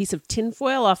piece of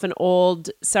tinfoil off an old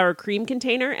sour cream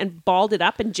container and balled it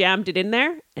up and jammed it in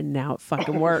there. And now it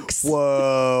fucking works.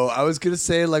 Whoa. I was going to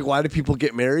say, like, why do people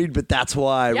get married? But that's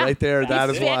why. Yeah. Right there. That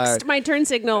He is why. fixed my turn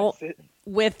signal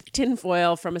with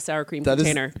tinfoil from a sour cream That is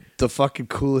container. the fucking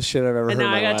coolest shit I've ever heard And now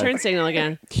in my I got life. turn signal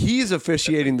again. He's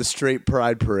officiating the straight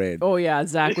pride parade. Oh yeah,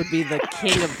 Zach would be the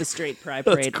king of the straight pride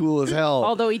That's parade. cool as hell.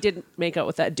 Although he didn't make out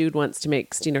with that dude once to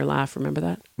make Steiner laugh. Remember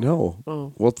that? No.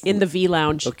 Oh, Well, in the V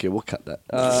lounge. okay, we'll cut that.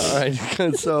 All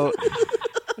right. So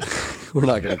we're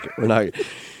not.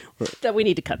 That we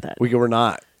need to cut that. We're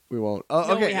not. We won't. Oh,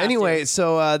 No, okay. we have Anyway, to.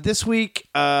 so this week,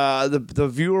 the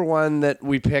viewer one that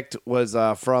we picked was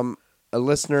from a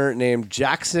listener named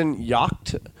Jackson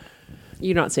Yacht.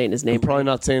 You're not saying his name. I'm probably right?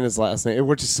 not saying his last name,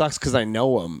 which sucks because I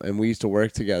know him and we used to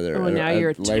work together. Oh, at- now at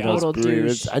you're a Lighthouse total Brewery.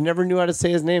 douche. I never knew how to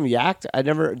say his name. Yacht.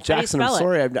 Jackson. I'm spell it?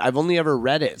 sorry. I've only ever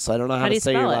read it, so I don't know how do to you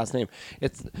say your spell it? last name.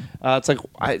 It's like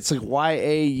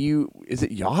YAU. Is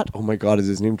it Yacht? Oh my God, is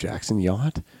his name Jackson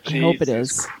Yacht? I hope it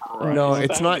Jesus is. Christ. No,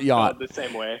 it's That not is yacht. spelled the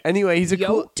same way. Anyway, he's a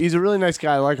Yote? he's a really nice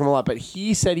guy. I like him a lot. But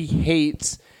he said he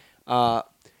hates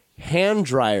hand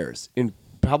dryers in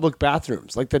public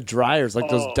bathrooms, like the dryers, like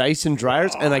those Dyson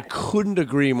dryers. And I couldn't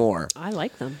agree more. I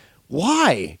like them.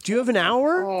 Why? Do you have an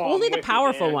hour? Only the with you,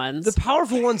 powerful man. ones. The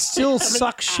powerful ones still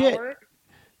suck shit.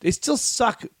 They still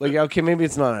suck. Like, okay, maybe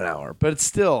it's not an hour, but it's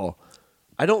still.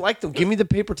 I don't like them. Give me the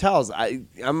paper towels.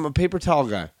 I'm a paper towel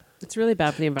guy. It's really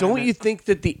bad for the environment. Don't you think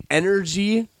that the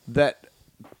energy that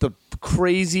the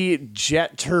crazy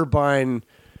jet turbine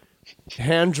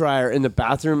hand dryer in the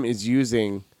bathroom is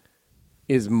using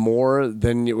is more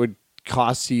than it would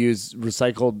cost to use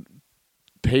recycled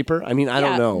paper? I mean, I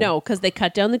don't know. No, because they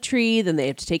cut down the tree, then they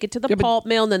have to take it to the Yeah, but- pulp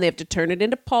mill, and then they have to turn it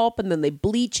into pulp, and then they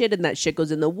bleach it, and that shit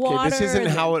goes in the water. Okay, this isn't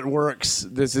and how it works.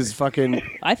 This is fucking.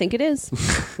 I think it is.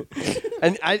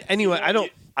 And anyway,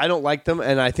 I don't like them,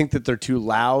 and I think that they're too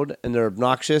loud and they're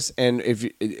obnoxious. And if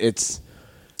it's,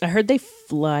 I heard they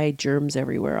fly germs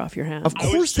everywhere off your hands. of I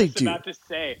was course they just do. about to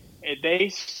say,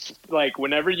 like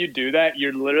whenever you do that,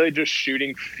 you're literally just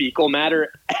shooting fecal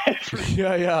matter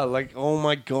everywhere. Yeah. Like, oh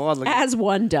my God. Like, As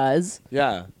one does.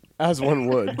 yeah, as one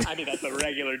would. I mean, that's a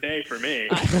regular day for me.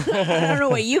 I don't know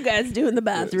what you guys do in the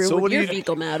bathroom So what with do your you-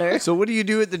 fecal matter. So what do you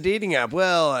do at the dating app?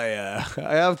 Well, I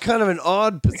have kind of an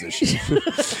odd position.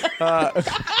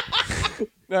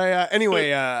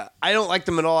 Anyway, I don't like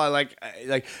them at all. I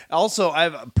like also I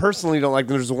personally don't like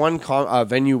them. There's one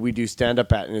venue we do stand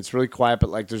up at, and it's really quiet, but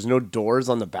like there's no doors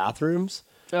on the bathrooms.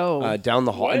 down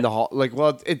the hall in the hall. Like,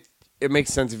 well, it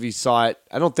makes sense if you saw it.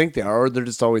 I don't think they are, or they're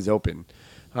just always open.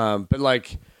 But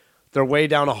like, they're way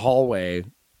down a hallway,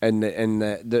 and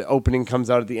the opening comes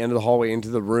out at the end of the hallway into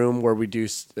the room where we do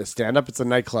stand up. It's a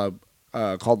nightclub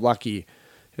called Lucky.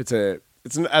 It's a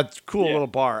cool little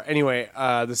bar. Anyway,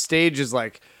 the stage is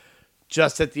like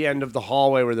just at the end of the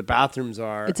hallway where the bathrooms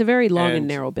are. It's a very long and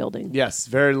narrow building. Yes,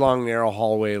 very long, narrow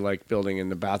hallway like building, and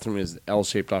the bathroom is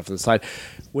L-shaped off to the side.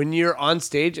 When you're on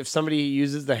stage, if somebody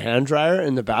uses the hand dryer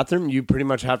in the bathroom, you pretty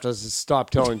much have to stop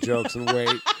telling jokes and wait.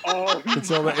 It's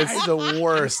the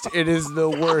worst. It is the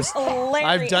worst. Hilarious.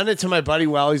 I've done it to my buddy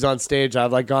while he's on stage.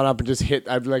 I've like gone up and just hit.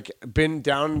 I've like been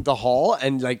down the hall,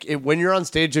 and like when you're on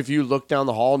stage, if you look down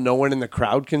the hall, no one in the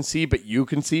crowd can see, but you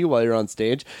can see while you're on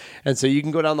stage, and so you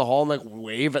can go down the hall and like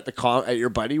wave at at your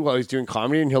buddy while he's doing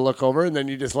comedy, and he'll look over, and then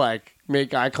you just like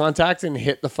make eye contact and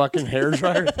hit the fucking hair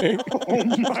dryer thing.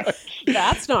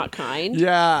 That's not kind.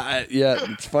 Yeah,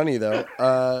 it's funny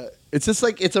though. It's just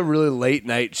like it's a really late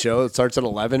night show. It starts at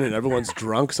 11 and everyone's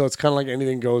drunk, so it's kind of like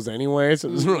anything goes anyway, so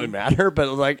it doesn't really matter. But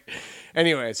like,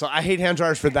 anyway, so I hate hand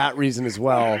dryers for that reason as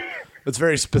well. It's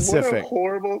very specific. What a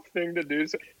horrible thing to do.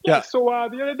 So Yeah. So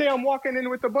the other day I'm walking in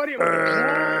with a buddy. I'm like,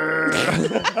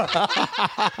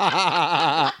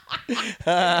 you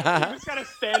just gotta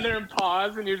stand there and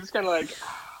pause, and you're just kind of like.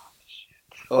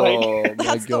 Oh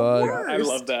my god. I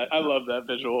love that. I love that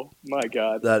visual. My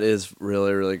god. That is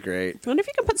really, really great. I wonder if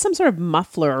you can put some sort of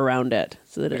muffler around it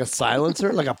so that Like a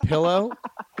silencer, like a pillow.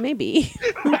 maybe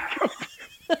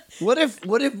What if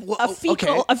a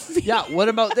fecal. Okay. Yeah. What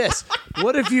about this?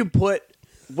 What if you put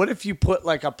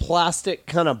like a plastic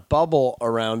kind of bubble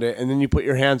around it, and then you put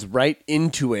your hands right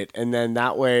into it, and then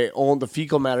that way all the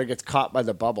fecal matter gets caught by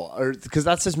the bubble, or because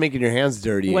that's just making your hands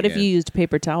dirty. What again. if you used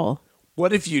paper towel?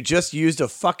 What if you just used a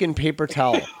fucking paper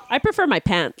towel? I prefer my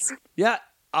pants. Yeah.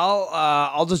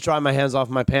 I'll just dry my hands off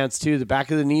my pants too. The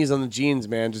back of the knees on the jeans,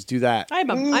 man. Just do that. I'm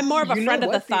more of a You know friend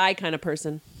of the what? thigh kind of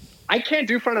person. I can't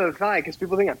do front of the thigh because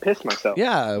people think I pissed myself.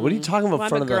 Yeah. What are you talking about? Well, I'm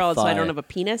front a girl, of the so thigh? I don't have a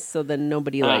penis, so then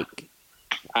nobody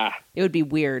Ah. it would be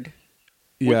weird.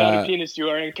 Without Yeah. a penis, you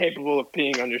are incapable of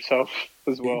peeing on yourself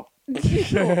as well.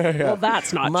 Well,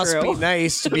 that's not Must true. be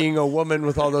nice being a woman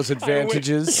with all those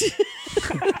advantages.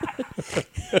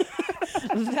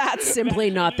 That's simply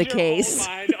not the Your case.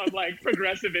 whole mind on like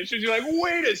progressive issues. You're like,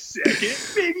 wait a second,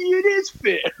 maybe it is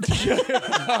fit.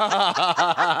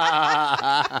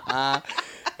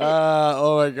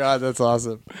 Oh my god, that's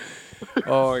awesome.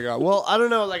 Oh my god. Well, I don't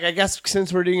know. Like, I guess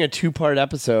since we're doing a 2-part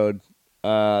episode,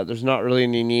 there's not really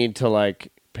any need to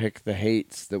like pick the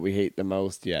hates that we hate the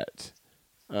most yet.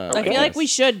 I feel like we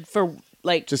should for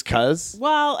like. Just cause.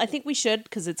 Well, I think we should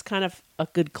because it's kind of a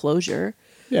good closure,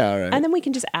 Yeah. All right. and then we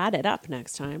can just add it up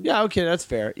next time. Yeah, okay, that's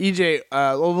fair. EJ,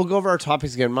 well, we'll go over our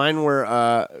topics again. Mine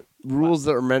were rules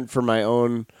that were meant for my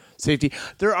own safety.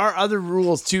 There are other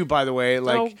rules too, by the way.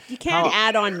 Like No, you can't how-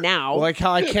 add on now. like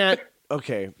how I can't.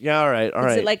 Okay, yeah, all right.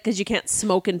 Is it like because you can't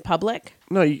smoke in public?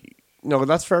 No, no,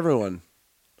 that's for everyone.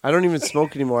 I don't even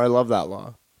smoke anymore. I love that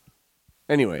law.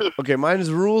 Anyway, okay, mine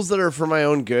is rules that are for my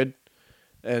own good,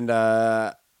 and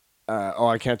I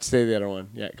can't say the other one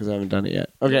yet because I haven't done it yet.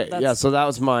 Okay, yeah, so that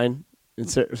was mine. And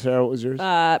Sarah, what was yours?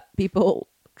 People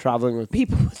Traveling with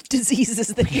with diseases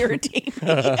that irritate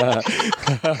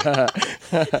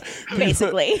me.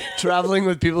 Basically. traveling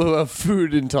with people who have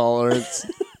food intolerance.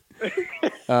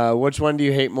 Which one do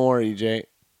you hate more, EJ?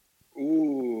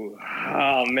 Ooh,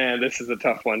 oh man, this is a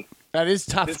tough one. That is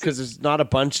tough because there's not a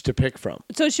bunch to pick from.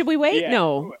 So should we wait? Yeah.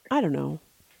 No, I don't know.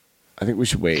 I think we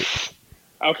should wait.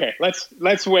 Okay,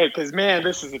 let's wait because man,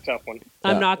 this is a tough one.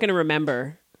 I'm not going to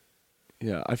remember.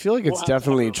 Yeah, I feel like it's We'll have to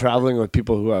definitely have a- traveling with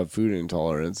people who have food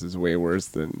intolerance is way worse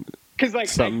than Because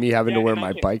like me having to wear and my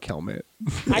I can- bike helmet.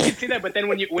 I can see that, but then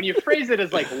when you phrase it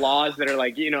as like laws that are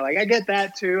like like I get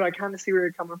that too. I kind of see where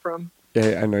you're coming from.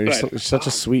 Yeah, I know you're But- such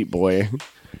a sweet boy.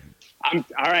 I'm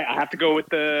all right. I have to go with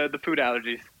the food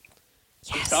allergies.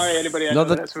 Yes. Sorry, anybody I No, know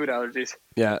that that- has food allergies.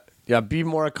 Yeah. Be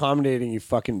more accommodating, you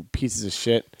fucking pieces of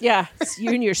shit. Yeah,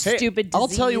 you and your Hey, stupid disease. I'll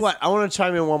tell you what. I want to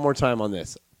chime in one more time on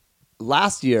this.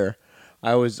 Last year,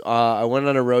 I went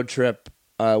on a road trip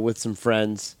with some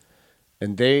friends,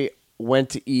 and they went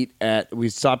to eat at. We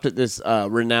stopped at this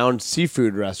renowned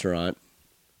seafood restaurant,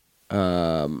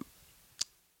 and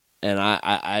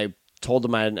I told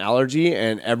them I had an allergy,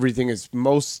 and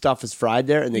most stuff is fried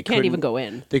there, and they can't even go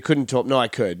in. They couldn't tell. No, I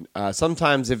could.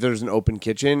 Sometimes if there's an open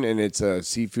kitchen and it's a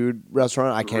seafood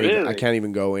restaurant, I can't. Really? I can't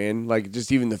even go in. Like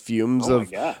just even the fumes Oh my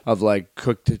God. of like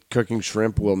cooking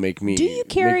shrimp will make me. Do you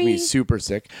carry- make me super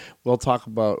sick? We'll talk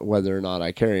about whether or not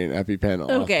I carry an EpiPen off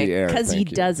the Okay, air. because he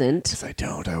Thank you. doesn't. 'Cause I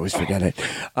don't. I always forget it.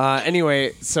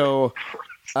 Anyway, so.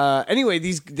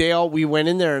 We went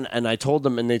in there and I told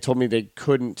them, and they told me they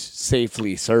couldn't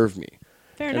safely serve me.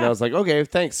 Fair And enough. I was like, okay,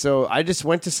 thanks. So I just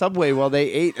went to Subway while they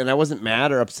ate, and I wasn't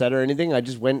mad or upset or anything. I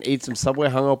just went and ate some Subway,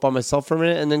 hung out by myself for a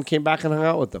minute, and then came back and hung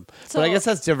out with them. So- but I guess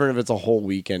that's different if it's a whole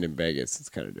weekend in Vegas. It's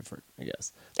kind of different, I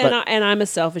guess. and I'm a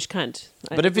selfish cunt.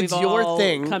 But if it's your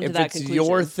thing,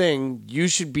 conclusion. you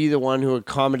should be the one who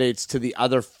accommodates to the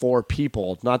other 4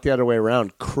 people, not the other way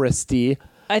around. Christy.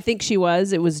 I think she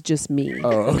was. It was just me.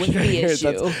 Oh, with the okay.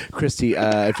 issue. Christy,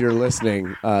 if you're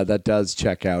listening, that does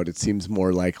check out. It seems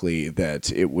more likely that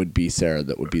it would be Sarah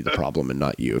that would be the problem and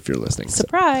not you if you're listening. So,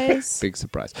 Surprise. big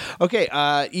surprise. Okay,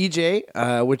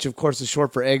 EJ, which of course is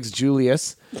short for Eggs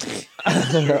Julius.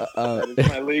 That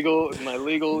is my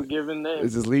legal given name.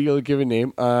 Is his legal given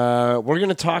name. We're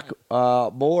gonna talk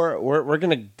more. We're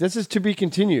gonna. This is to be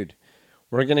continued.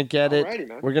 We're gonna get Alrighty, it.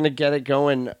 man. We're gonna get it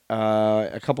going.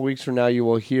 A couple weeks from now, you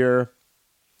will hear.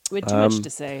 We had too much to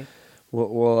say.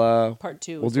 We'll Part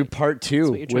 2. We'll is do what- part that's 2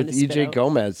 what you're trying with to spit EJ out.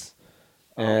 Gomez.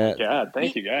 Oh my God,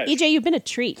 thank you guys. EJ, you've been a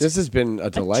treat. This has been a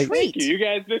delight. treat. Thank you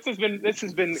guys. This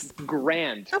has been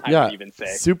grand. I Yeah, would even say.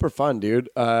 super fun, dude.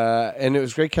 And it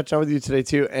was great catching up with you today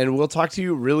too. And we'll talk to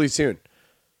you really soon.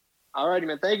 Alrighty,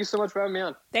 man. Thank you so much for having me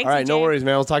on. Thanks, All right, no EJ. worries,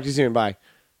 man. We'll talk to you soon. Bye.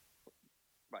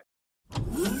 Bye.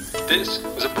 This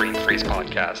was a Brain Freeze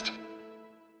podcast.